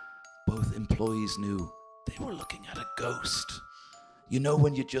sheets. Both employees knew they were looking at a ghost. You know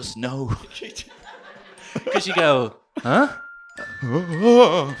when you just know. Because you go, huh?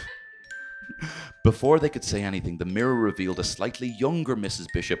 Before they could say anything, the mirror revealed a slightly younger Mrs.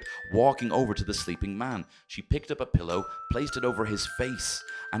 Bishop walking over to the sleeping man. She picked up a pillow, placed it over his face,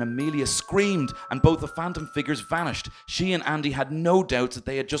 and Amelia screamed, and both the phantom figures vanished. She and Andy had no doubts that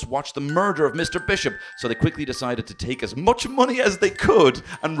they had just watched the murder of Mr. Bishop, so they quickly decided to take as much money as they could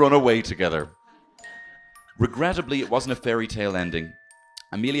and run away together. Regrettably, it wasn't a fairy tale ending.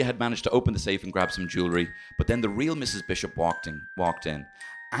 Amelia had managed to open the safe and grab some jewellery, but then the real Mrs. Bishop walked in.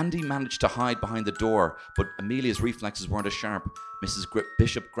 Andy managed to hide behind the door, but Amelia's reflexes weren't as sharp. Mrs.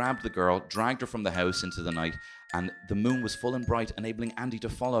 Bishop grabbed the girl, dragged her from the house into the night, and the moon was full and bright, enabling Andy to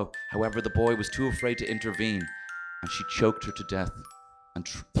follow. However, the boy was too afraid to intervene, and she choked her to death and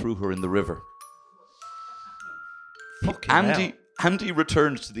threw her in the river. Andy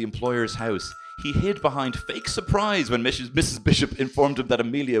returned to the employer's house. He hid behind fake surprise when Mrs. Bishop informed him that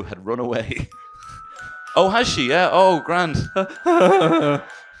Amelia had run away. Oh, has she? Yeah. Oh, grand.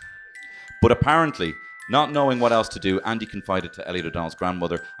 But apparently, not knowing what else to do, Andy confided to Elliot O'Donnell's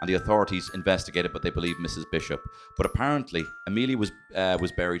grandmother, and the authorities investigated, but they believed Mrs. Bishop. But apparently, Amelia was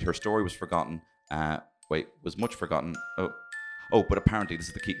buried. Her story was forgotten. Was much forgotten. But apparently, this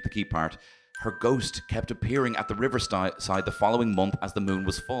is the key part. Her ghost kept appearing at the riverside the following month as the moon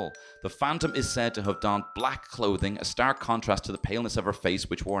was full. The phantom is said to have donned black clothing, a stark contrast to the paleness of her face,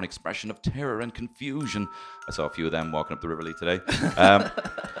 which wore an expression of terror and confusion. I saw a few of them walking up the River Lee today.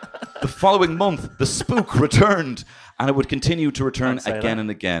 The following month, the spook returned, and it would continue to return again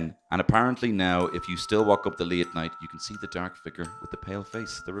and again. And apparently now, if you still walk up the Lee at night, you can see the dark figure with the pale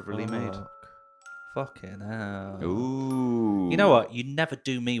face the River Lee made. Fucking hell. Ooh. You know what? You never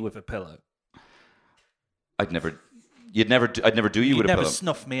do me with a pillow. I'd never do you with a pillow. You'd never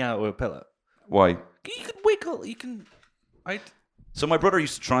snuff me out with a pillow. Why? You can wiggle. So my brother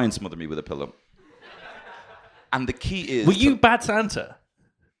used to try and smother me with a pillow. And the key is... Were you bad Santa?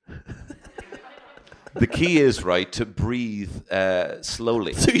 The key is, right, to breathe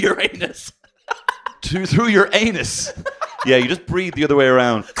slowly. Through your anus. Through your anus. Yeah, you just breathe the other way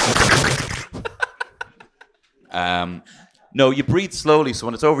around. No, you breathe slowly, so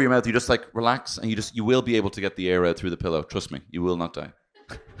when it's over your mouth, you just like relax, and you will be able to get the air out through the pillow. Trust me, you will not die.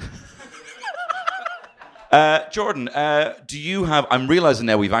 Jordan, do you have? I'm realizing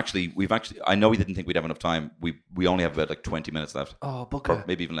now we've actually. I know we didn't think we'd have enough time. We only have about like 20 minutes left. Oh, bugger. Or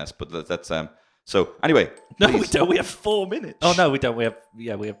maybe even less. But that's So anyway, no, please. we don't. We have 4 minutes. Oh no, we don't. We have. We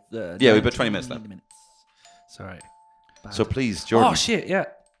have. We have about 20 minutes left. Sorry. Bad. So please, Jordan. Oh shit! Yeah.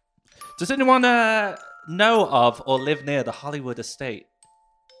 Does anyone know of or live near the Hollywood estate?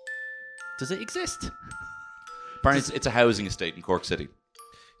 Does it exist? Apparently, it's a housing estate in Cork City.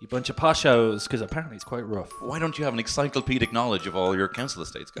 You bunch of poshos, because apparently it's quite rough. Why don't you have an encyclopedic knowledge of all your council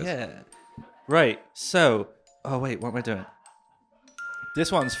estates, guys? Yeah. Right. So, oh wait, what am I doing?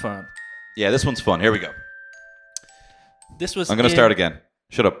 This one's fun. Yeah, this one's fun. Here we go. This was. I'm going to start again.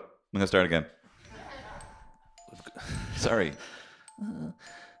 Shut up. I'm going to start again. Sorry.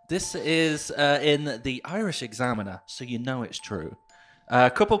 This is in the Irish Examiner, so you know it's true. A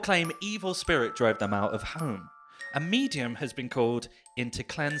couple claim evil spirit drove them out of home. A medium has been called in to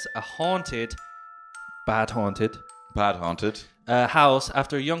cleanse a bad haunted house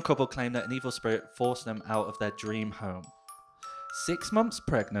after a young couple claimed that an evil spirit forced them out of their dream home. 6 months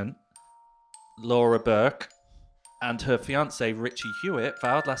pregnant, Laura Burke and her fiancé Richie Hewitt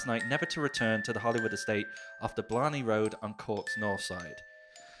vowed last night never to return to the Hollywood estate off the Blarney Road on Cork's north side.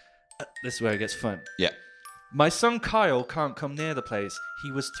 This is where it gets fun. Yeah. My son Kyle can't come near the place.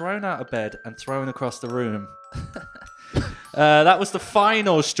 He was thrown out of bed and thrown across the room. That was the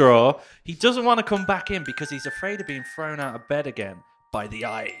final straw. He doesn't want to come back in because he's afraid of being thrown out of bed again by the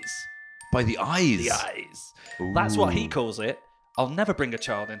eyes. By the eyes? The eyes. Ooh. That's what he calls it. I'll never bring a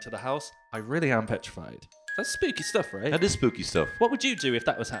child into the house. I really am petrified. That's spooky stuff, right? That is spooky stuff. What would you do if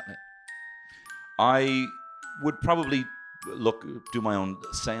that was happening? I would probably do my own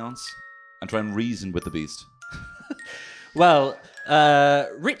seance and try and reason with the beast. Well,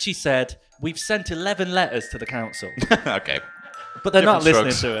 Richie said, we've sent 11 letters to the council. Okay. But they're not Different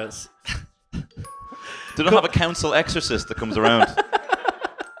listening to us. They don't have a council exorcist that comes around.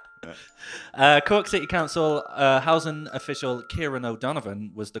 Cork City Council housing official Kieran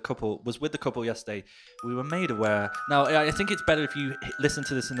O'Donovan was with the couple yesterday. We were made aware. Now, I think it's better if you listen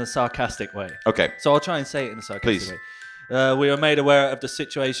to this in a sarcastic way. Okay. So I'll try and say it in a sarcastic way. We were made aware of the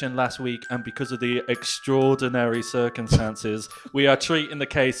situation last week, and because of the extraordinary circumstances, we are treating the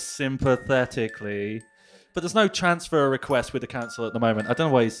case sympathetically. But there's no transfer request with the council at the moment. I don't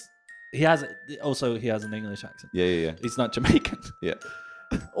know why he has an English accent. Yeah. He's not Jamaican. Yeah.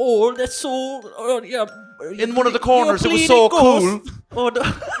 Oh, that's so... Oh, yeah. In one of the corners, it was so cool. Oh, no.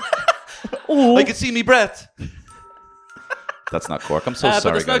 I can see me breath. That's not Cork. I'm so But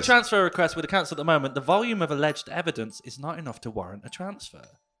sorry, there's no guys. transfer request with the council at the moment. The volume of alleged evidence is not enough to warrant a transfer.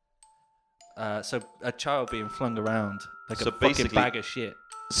 So a child being flung around like So a fucking basically- bag of shit.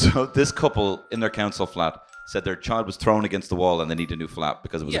 So this couple in their council flat said their child was thrown against the wall and they need a new flat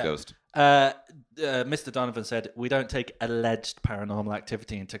because it was a ghost. Mr. Donovan said, we don't take alleged paranormal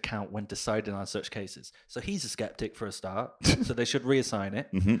activity into account when deciding on such cases. So he's a skeptic for a start, so they should reassign it.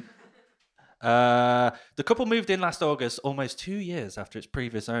 The couple moved in last August, almost 2 years after its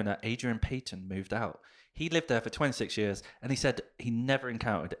previous owner, Adrian Payton, moved out. He lived there for 26 years, and he said he never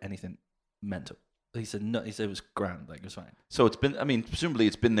encountered anything mental. He said no. He said it was grand, like it was fine. So it's been, I mean, presumably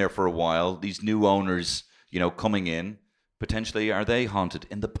it's been there for a while. These new owners, coming in, potentially, are they haunted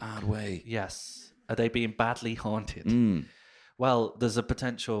in the bad way? Yes. Are they being badly haunted? Well, there's a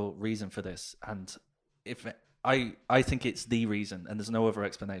potential reason for this, and if I think it's the reason, and there's no other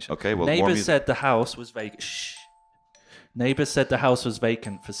explanation. Okay, well, more neighbors music. said the house was vacant. Shh. Neighbors said the house was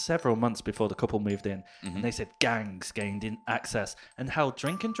vacant for several months before the couple moved in, and they said gangs gained in access and held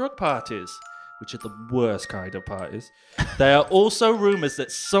drink and drug parties, which are the worst kind of parties. There are also rumours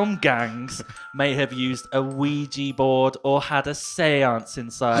that some gangs may have used a Ouija board or had a seance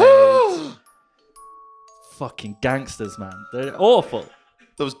inside. Fucking gangsters, man. They're awful.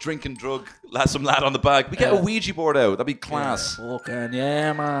 Those drink and drug, some lad on the back. We get a Ouija board out. That'd be class. Fucking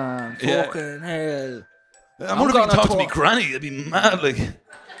yeah, man. Yeah. Fucking hell. I wonder if you can talk to me granny. That'd be mad. Like,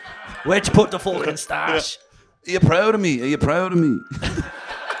 Where'd you put the fucking stash? are you proud of me? Are you proud of me?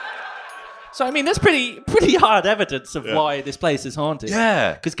 So, I mean, there's pretty hard evidence of why this place is haunted.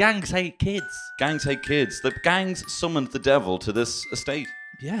 Yeah. Because gangs hate kids. Gangs hate kids. The gangs summoned the devil to this estate.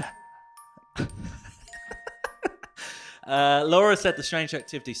 Yeah. Laura said the strange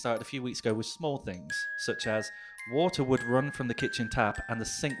activity started a few weeks ago with small things, such as water would run from the kitchen tap and the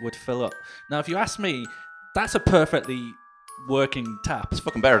sink would fill up. Now, if you ask me, that's a perfectly working tap. It's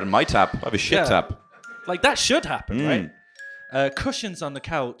fucking better than my tap. I have a shit Yeah. tap. Like, that should happen, right? Cushions on the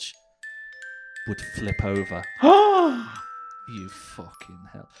couch would flip over. You fucking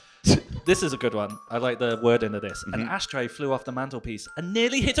hell. This is a good one. I like the wording of this. An ashtray flew off the mantelpiece and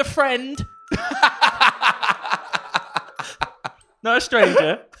nearly hit a friend. Not a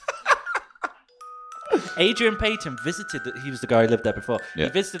stranger. Adrian Payton visited, he was the guy who lived there before. Yeah.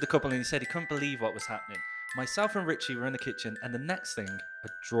 He visited the couple and he said he couldn't believe what was happening. Myself and Richie were in the kitchen and the next thing, a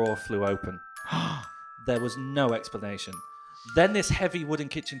drawer flew open. There was no explanation. Then this heavy wooden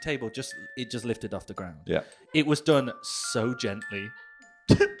kitchen table just lifted off the ground. Yeah. It was done so gently.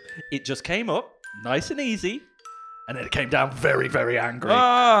 It just came up, nice and easy, and then it came down very, very angry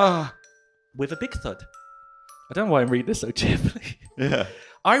with a big thud. I don't know why I'm reading this so cheerfully. Yeah.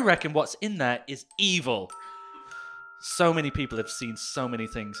 I reckon what's in there is evil. So many people have seen so many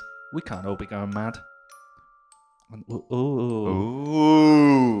things. We can't all be going mad. Ooh.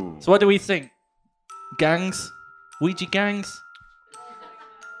 Ooh. So what do we think? Gangs? Ouija gangs?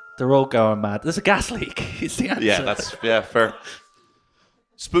 They're all going mad. There's a gas leak. It's the answer. Yeah, fair.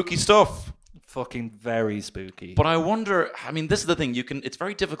 Spooky stuff. Fucking very spooky. But I wonder, I mean, this is the thing, it's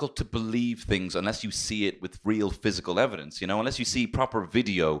very difficult to believe things unless you see it with real physical evidence, unless you see proper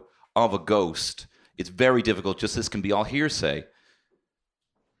video of a ghost. It's very difficult, just this can be all hearsay.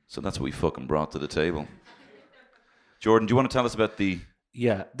 So that's what we fucking brought to the table. Jordan, do you want to tell us about the...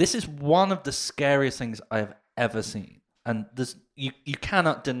 Yeah, this is one of the scariest things I have ever seen. And you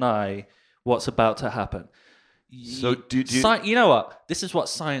cannot deny what's about to happen. So do you know what? This is what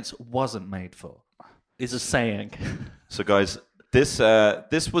science wasn't made for. Is a saying. So guys, this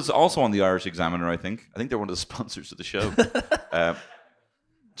was also on the Irish Examiner, I think. I think they're one of the sponsors of the show.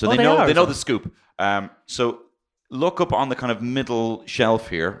 So they know the scoop. So look up on the kind of middle shelf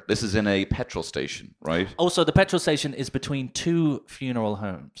here. This is in a petrol station, right? Also, the petrol station is between two funeral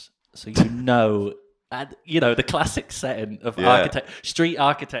homes. So and, the classic setting of street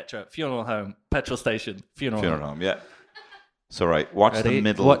architecture, funeral home, petrol station, funeral home. Yeah. So right, watch Ready? the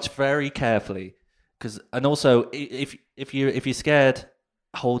middle. Watch very carefully, and also if you're scared,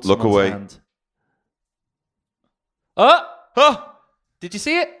 hold Look someone's away. hand. Oh! Did you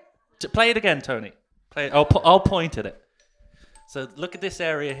see it? Play it again, Tony. Play it. I'll point at it. So look at this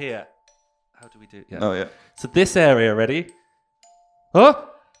area here. How do we do it? Yeah. Oh yeah. So this area, ready? Oh!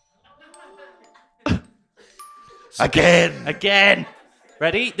 Again.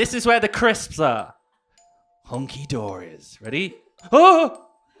 Ready? This is where the crisps are. Hunky dories. Ready? Oh!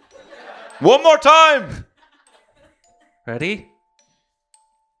 One more time. Ready?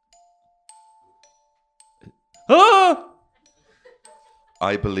 Oh!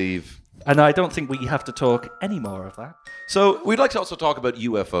 I believe And I don't think we have to talk any more of that. So we'd like to also talk about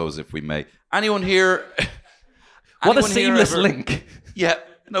UFOs, if we may. Anyone here? What a anyone here seamless ever- link. Yeah,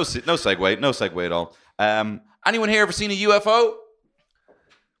 no segue at all. Anyone here ever seen a UFO?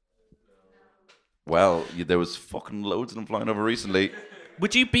 Well, there was fucking loads of them flying over recently.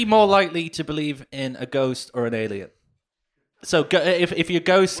 Would you be more likely to believe in a ghost or an alien? So if your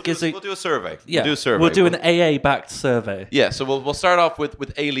ghost gives We'll do a survey. yeah, We'll do a survey. We'll do an AA-backed survey. Yeah, so we'll start off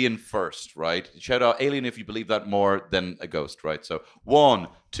with alien first, right? Shout out alien if you believe that more than a ghost, right? So 1,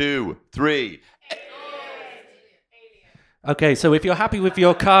 2, 3. Okay, so if you're happy with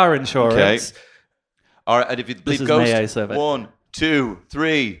your car insurance, All right, and if you believe is an AA ghost, survey. 1, 2,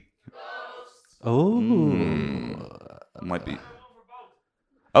 3. Might be.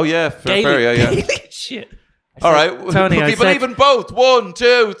 Oh yeah, fair, yeah. Shit. All right, Tony, if I you said- believe in both, 1,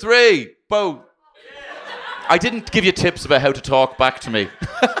 2, 3, both. I didn't give you tips about how to talk back to me.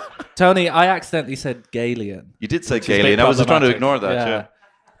 Tony, I accidentally said Galian. You did say which is a bit Galen. I was just trying to problematic. ignore that. Yeah.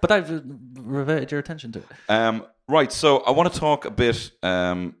 But I've reverted your attention to it. Right, so I want to talk a bit.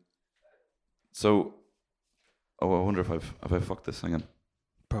 I wonder if I fucked this. Hang on.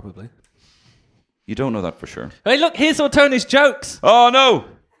 Probably. You don't know that for sure. Hey, look, here's all Tony's jokes. Oh no!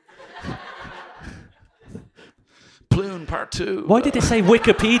 Plune Part 2. Why did it say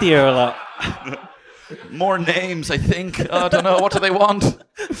Wikipedia a lot? More names? I think. I don't know. What do they want?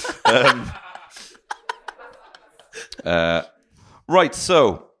 Right.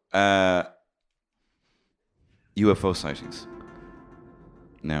 So, UFO sightings.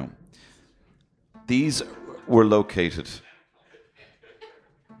 Now, these were located.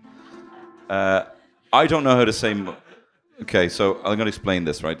 I don't know how to say. Okay, so I'm going to explain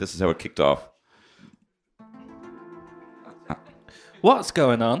this. Right, this is how it kicked off. What's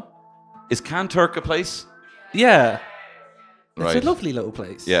going on? Is Kanturk a place? Yeah. Right. It's a lovely little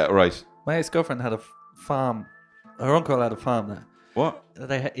place. Yeah. Right. My ex-girlfriend had a farm. Her uncle had a farm there. What?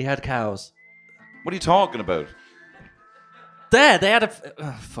 He had cows. What are you talking about? There, they had a...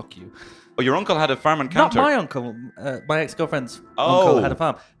 fuck you. Oh, your uncle had a farm in Not Kanturk. my uncle. My ex-girlfriend's Oh. uncle had a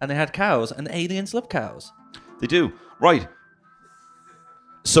farm. And they had cows. And aliens love cows. They do. Right.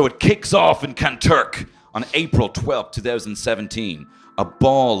 So it kicks off in Kanturk on April 12, 2017. A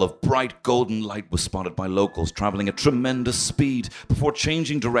ball of bright golden light was spotted by locals traveling at tremendous speed before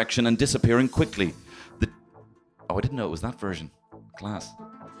changing direction and disappearing quickly. I didn't know it was that version. Class.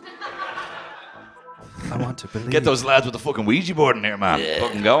 I want to believe. Get those lads with the fucking Ouija board in here, man.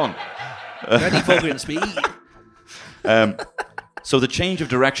 Fucking going. Ready fucking speed. So the change of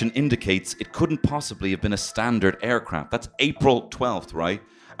direction indicates it couldn't possibly have been a standard aircraft. That's April 12th, right?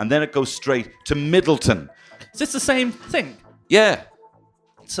 And then it goes straight to Middleton. Is this the same thing? Yeah.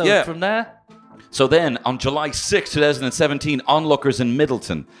 So Yeah. from there... So then, on July 6, 2017, onlookers in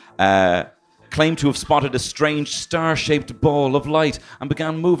Middleton claimed to have spotted a strange star-shaped ball of light and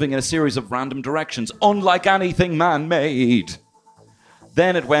began moving in a series of random directions, unlike anything man-made.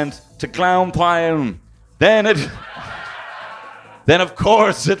 Then it went to Clowntown. Then, of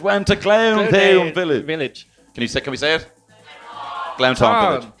course, it went to Clowntown Village. Can we say it?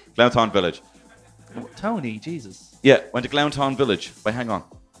 Clowntown Village. Clowntown Village. Tony, Jesus. Yeah, went to Clowntown Village. Wait, hang on.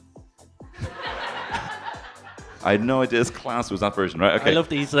 I had no idea this class was that version, right? Okay. I love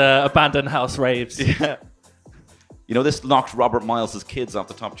these abandoned house raves. Yeah. You know, this knocked Robert Miles' Kids off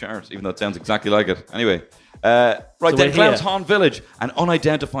the top charts, even though it sounds exactly like it. Anyway. Right, So then we're here. Clowntown Village. An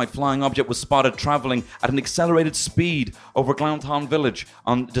unidentified flying object was spotted traveling at an accelerated speed over Clowntown Village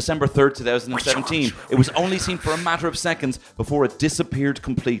on December 3rd, 2017. It was only seen for a matter of seconds before it disappeared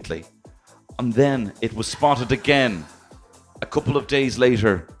completely. And then it was spotted again a couple of days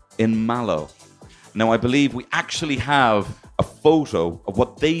later in Mallow. Now, I believe we actually have a photo of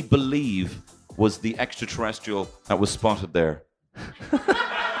what they believe was the extraterrestrial that was spotted there.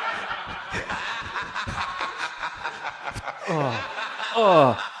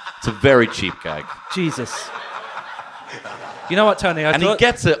 It's a very cheap gag. Jesus. You know what, Tony? And he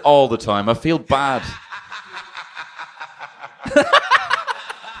gets it all the time. I feel bad.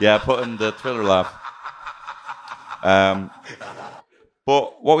 Yeah, put in the thriller laugh.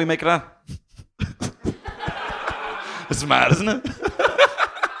 But what we make of that? It's mad, isn't it?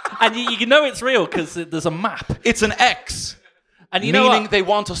 And you know it's real because there's a map. It's an X. And you know Meaning what? they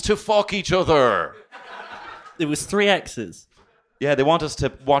want us to fuck each other. There was 3 X's. Yeah, they want us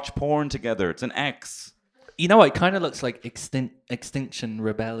to watch porn together. It's an X. You know what? It kind of looks like Extinction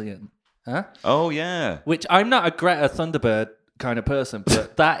Rebellion. Huh? Oh, yeah. Which I'm not a Greta Thunderbird kind of person,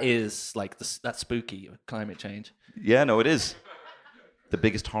 but that is like that's spooky climate change. Yeah, no, it is. The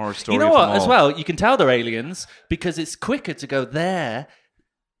biggest horror story You know of what? them As all. well, you can tell they're aliens because it's quicker to go there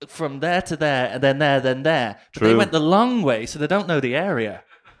from there to there, and then there, then there. But they True. went the long way, so they don't know the area.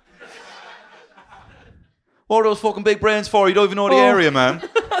 What are those fucking big brains for? You don't even know the area, man.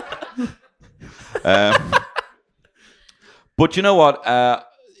 But you know what?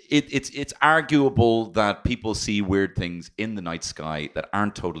 It's arguable that people see weird things in the night sky that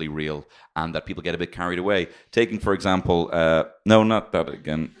aren't totally real, and that people get a bit carried away. Taking, for example, no, not that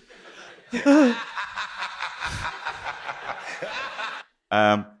again.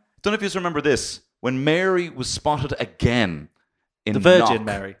 Don't know if you remember this. When Mary was spotted again in The Virgin Knock,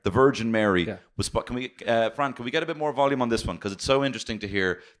 Mary. the Virgin Mary Yeah. was spotted. Can we, Fran? Can we get a bit more volume on this one, because it's so interesting to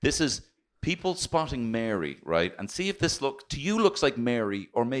hear. This is people spotting Mary, right? And see if this looks like Mary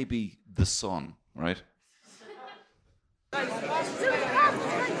or maybe the sun, right?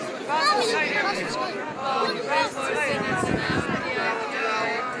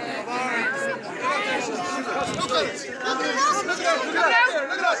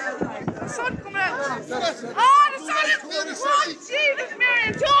 Sun coming out. Oh, the sun is oh, Jesus, Mary,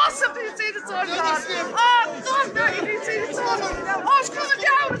 it's awesome to see the sun, God. Oh, God, no, you didn't see the sun. Oh, it's coming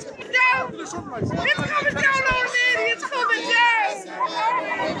down, it's coming down. It's coming down, old lady, it's coming down.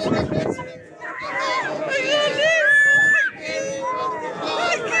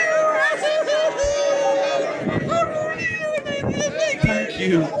 Thank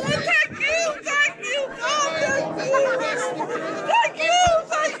you. Thank you, thank you, God, thank you.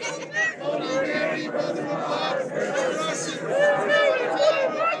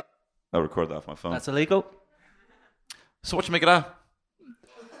 I'll record that off my phone. That's illegal. So what you make of that?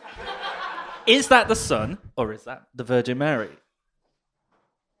 Is that the sun, or is that the Virgin Mary?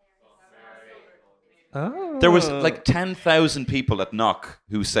 Oh. There was like 10,000 people at Knock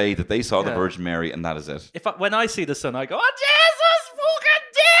who say that they saw the Yeah. Virgin Mary, and that is it. When I see the sun, I go, oh, Jesus, fucking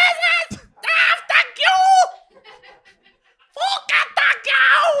Jesus! Ah, thank you! Fucking thank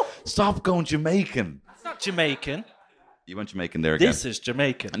you! Stop going Jamaican. It's not Jamaican. You went Jamaican there again. This is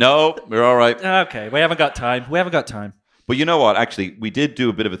Jamaican. No, we're all right. Okay, we haven't got time. But you know what? Actually, we did do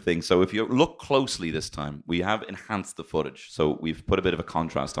a bit of a thing. So if you look closely this time, we have enhanced the footage. So we've put a bit of a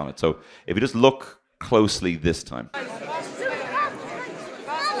contrast on it. So if you just look closely this time.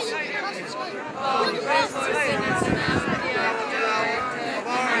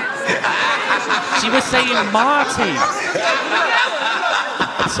 She was saying Marty.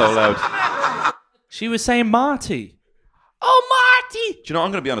 It's so loud. She was saying Marty. Oh, Marty! Do you know,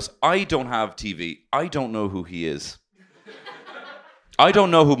 I'm going to be honest. I don't have TV. I don't know who he is. I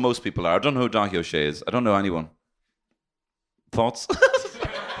don't know who most people are. I don't know who Donkey O'Shea is. I don't know anyone. Thoughts?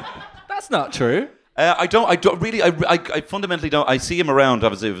 That's not true. I don't really. I fundamentally don't. I see him around,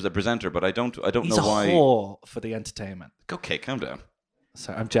 obviously, as a presenter, but I don't He's know a why. whore for the entertainment. Okay, calm down.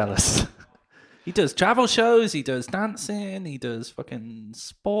 Sorry, I'm jealous. He does travel shows, he does dancing, he does fucking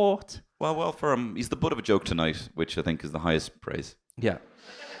sport. Well, for him, he's the butt of a joke tonight, which I think is the highest praise. Yeah.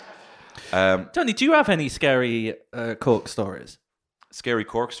 Tony, do you have any scary Cork stories? Scary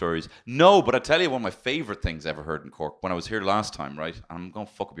Cork stories? No, but I tell you, one of my favorite things I ever heard in Cork when I was here last time, right? And I'm going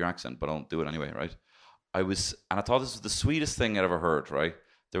to fuck up your accent, but I'll do it anyway, right? I thought this was the sweetest thing I'd ever heard, right?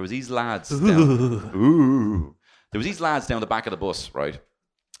 There was these lads down. Ooh. There was these lads down the back of the bus, right?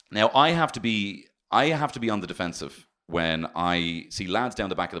 Now I have to be on the defensive when I see lads down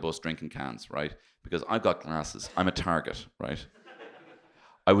the back of the bus drinking cans, right? Because I've got glasses. I'm a target, right?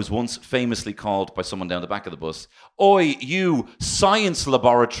 I was once famously called by someone down the back of the bus, "Oi, you science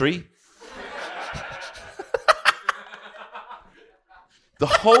laboratory." the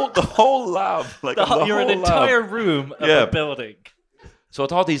whole lab, like You're an entire room of Yeah. a building. So I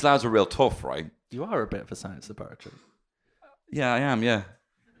thought these lads were real tough, right? You are a bit of a science laboratory. Yeah, I am. Yeah.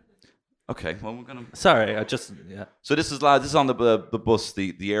 Okay. Well, we're gonna. Sorry, yeah. So this is lads. This is on the bus,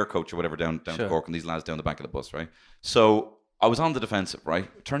 the air coach or whatever down Sure. to Cork, and these lads down the back of the bus, right? So I was on the defensive,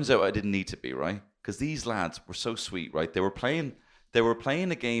 right? Turns out I didn't need to be, right? Because these lads were so sweet, right? They were playing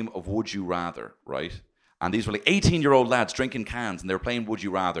a game of Would You Rather, right? And these were like 18-year-old lads drinking cans, and they were playing Would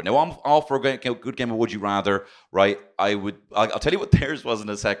You Rather. Now I'm all for a good game of Would You Rather, right? I'll tell you what theirs was in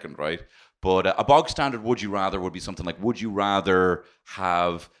a second, right? But a bog standard Would You Rather would be something like, would you rather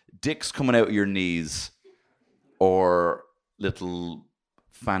have dicks coming out of your knees or little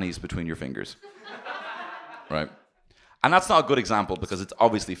fannies between your fingers? Right? And that's not a good example because it's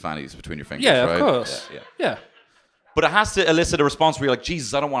obviously fannies between your fingers, Yeah, right? of course. Yeah. But it has to elicit a response where you're like,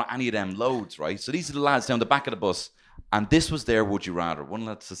 Jesus, I don't want any of them loads, right? So these are the lads down the back of the bus, and this was their Would You Rather. One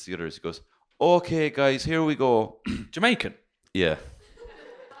lad says to the others, he goes, "Okay, guys, here we go." Jamaican. Yeah.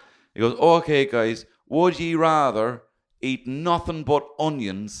 He goes, "Okay, guys, would ye rather eat nothing but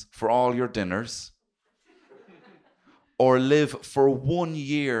onions for all your dinners? or live for 1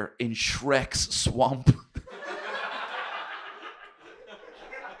 year in Shrek's swamp?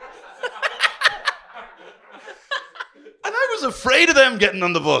 And I was afraid of them getting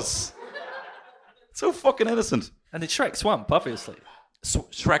on the bus. So fucking innocent. And it's Shrek Swamp, obviously.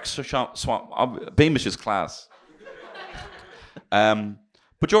 Shrek's swamp. Beamish's class.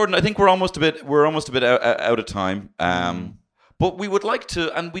 But Jordan, I think we're almost a bit out of time. But we would like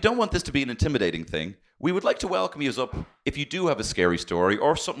to, and we don't want this to be an intimidating thing. We would like to welcome you up if you do have a scary story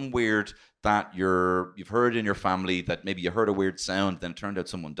or something weird that you've heard in your family, that maybe you heard a weird sound, then it turned out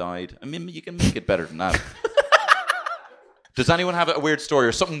someone died. I mean, you can make it better than that. Does anyone have a weird story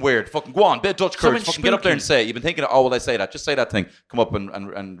or something weird? Fucking go on, bit of Dutch courage. Something Fucking get up there and spooky. say it. You've been thinking, oh, will I say that? Just say that thing. Come up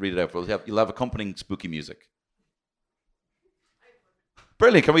and read it out. You'll have accompanying spooky music.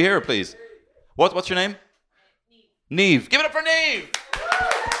 Brilliant. Can we hear it, please? What's your name? Neve. Give it up for Neve.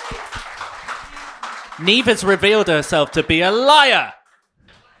 Neve has revealed herself to be a liar.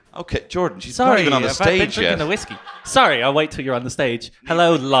 Okay, Jordan, she's Sorry, not even on the I've been stage drinking yet. the whiskey. Sorry, I'll wait till you're on the stage.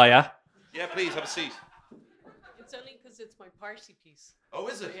 Hello, liar. Yeah, please, have a seat. It's only because it's my party piece. Oh,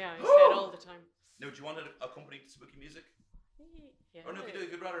 is it? Yeah, I say it all the time. No, do you want it accompanied spooky music? Yeah. Or no, if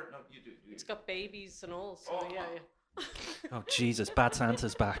you'd rather... No, you do. It's got babies and all, so yeah. Oh, Jesus, Bad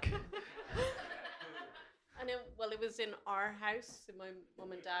Santa's back. And it was in our house, in my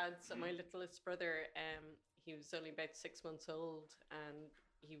mum and dad's, and my littlest brother. He was only about 6 months old, and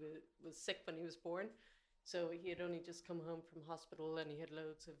he was sick when he was born. So he had only just come home from hospital, and he had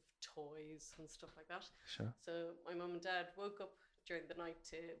loads of toys and stuff like that. Sure. So my mum and dad woke up during the night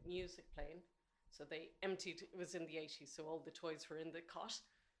to music playing. So they emptied, it was in the 80s, so all the toys were in the cot.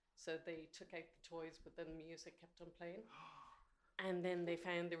 So they took out the toys, but then the music kept on playing. And then they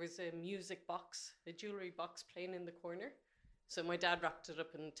found there was a music box, a jewellery box playing in the corner. So my dad wrapped it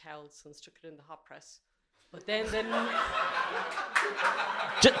up in towels and stuck it in the hot press. But then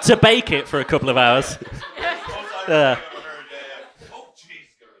To bake it for a couple of hours. So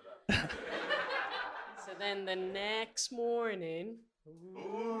then the next morning,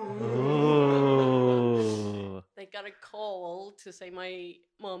 Ooh. they got a call to say my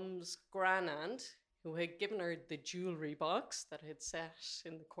mum's grandaunt, who had given her the jewellery box that had sat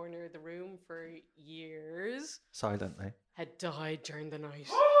in the corner of the room for years, Silently. had died during the night.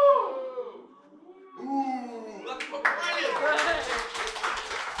 That's brilliant.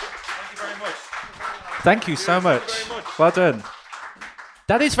 Thank you very much. Thank you so much. very much. Well done.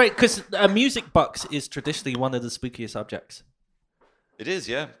 That is very, because a music box is traditionally one of the spookiest objects. It is,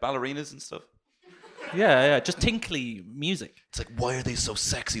 yeah. Ballerinas and stuff. Yeah, just tinkly music. It's like, why are they so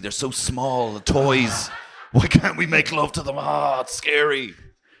sexy? They're so small, the toys. Why can't we make love to them? Ah, it's scary.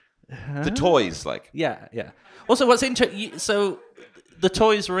 The toys, like. Yeah. Also, what's interesting, so the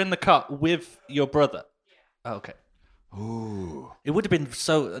toys were in the cot with your brother. Oh, okay. Ooh. It would have been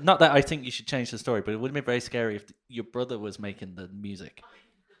so, not that I think you should change the story, but it would have been very scary if your brother was making the music.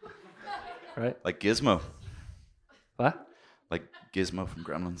 Right? Like Gizmo. What? Like Gizmo from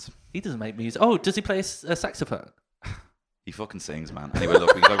Gremlins. He doesn't make music. Oh, does he play a saxophone? He fucking sings, man. Anyway,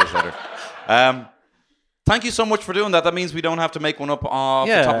 look, we can talk about this later. Thank you so much for doing that. That means we don't have to make one up off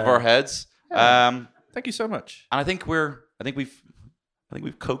the top of our heads. Thank you so much. And I think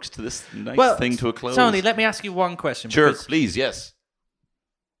we've coaxed this nice thing to a close. Tony, let me ask you one question. Sure, because- please, yes.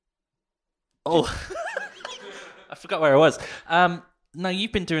 Oh, I forgot where I was. Now,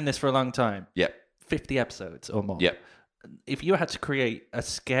 you've been doing this for a long time. Yeah. 50 episodes or more. Yeah. If you had to create a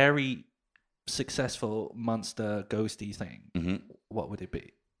scary, successful monster ghosty thing, what would it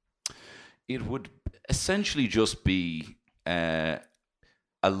be? It would essentially just be a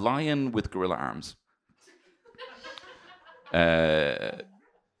lion with gorilla arms.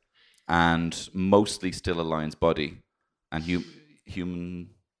 And mostly still a lion's body. And human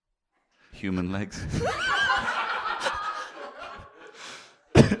legs.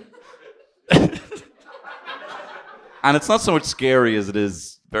 And it's not so much scary as it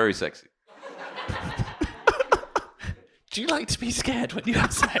is very sexy. Do you like to be scared when you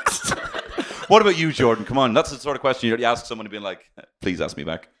have sex? What about you, Jordan? Come on, that's the sort of question you ask someone to be like, please ask me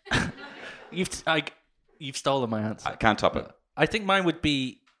back. You've stolen my answer. I can't top it. I think mine would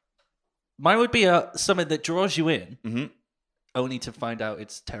be something that draws you in, only to find out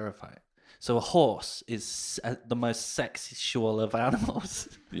it's terrifying. So a horse is the most sexual of animals.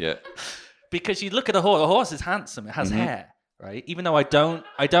 Yeah. Because you look at a horse is handsome, it has hair, right? Even though I don't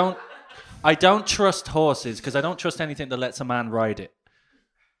trust horses because I don't trust anything that lets a man ride it.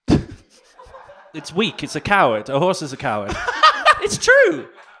 It's weak, it's a coward. A horse is a coward. It's true.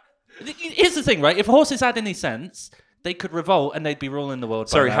 Here's the thing, right? If horses had any sense, they could revolt and they'd be ruling the world.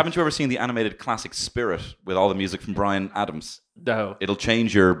 Sorry, by now. haven't you ever seen the animated classic Spirit with all the music from Bryan Adams? No. It'll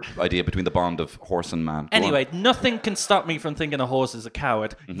change your idea between the bond of horse and man. Go on. Anyway, nothing can stop me from thinking a horse is a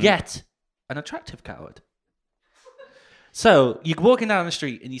coward, yet an attractive coward. So you're walking down the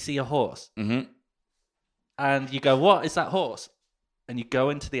street and you see a horse, and you go, "What is that horse?" And you go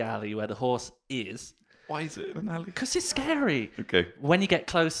into the alley where the horse is. Why is it in an alley? Because it's scary. Okay. When you get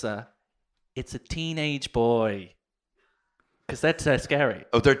closer, it's a teenage boy. Because they're scary.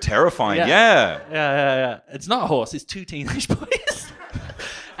 Oh, they're terrifying. Yeah. Yeah. Yeah. It's not a horse. It's two teenage boys.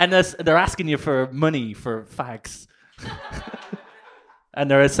 And they're asking you for money for fags. And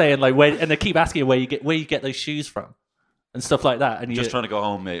they're saying like, and they keep asking you where you get those shoes from, and stuff like that. And I'm just trying to go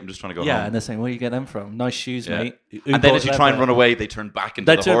home, mate. I'm just trying to go home. Yeah, and they're saying, where you get them from? Nice shoes, Yeah. mate. Who And then bought as you them try and from? run away, they turn back into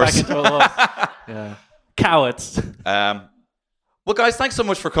They the turn horse. back into a horse. Yeah. Cowards. Well, guys, thanks so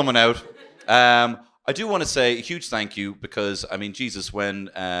much for coming out. I do want to say a huge thank you because, I mean, Jesus, when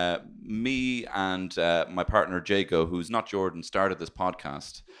me and my partner, Jago, who's not Jordan, started this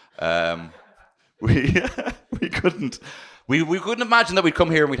podcast, we couldn't imagine that we'd come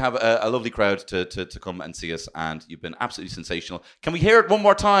here and we'd have a lovely crowd to come and see us, and you've been absolutely sensational. Can we hear it one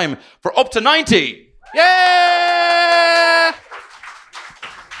more time for Up to 90? Yeah!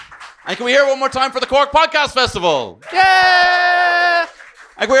 And can we hear it one more time for the Cork Podcast Festival? Yeah!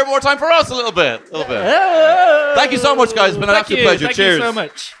 And can we hear it one more time for us a little bit? Thank you so much, guys. It's been an absolute pleasure. Thank Cheers. you so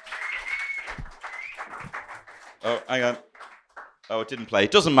much. Oh, hang on. Oh, it didn't play.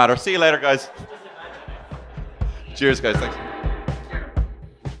 Doesn't matter. See you later, guys. Cheers, guys. Thanks.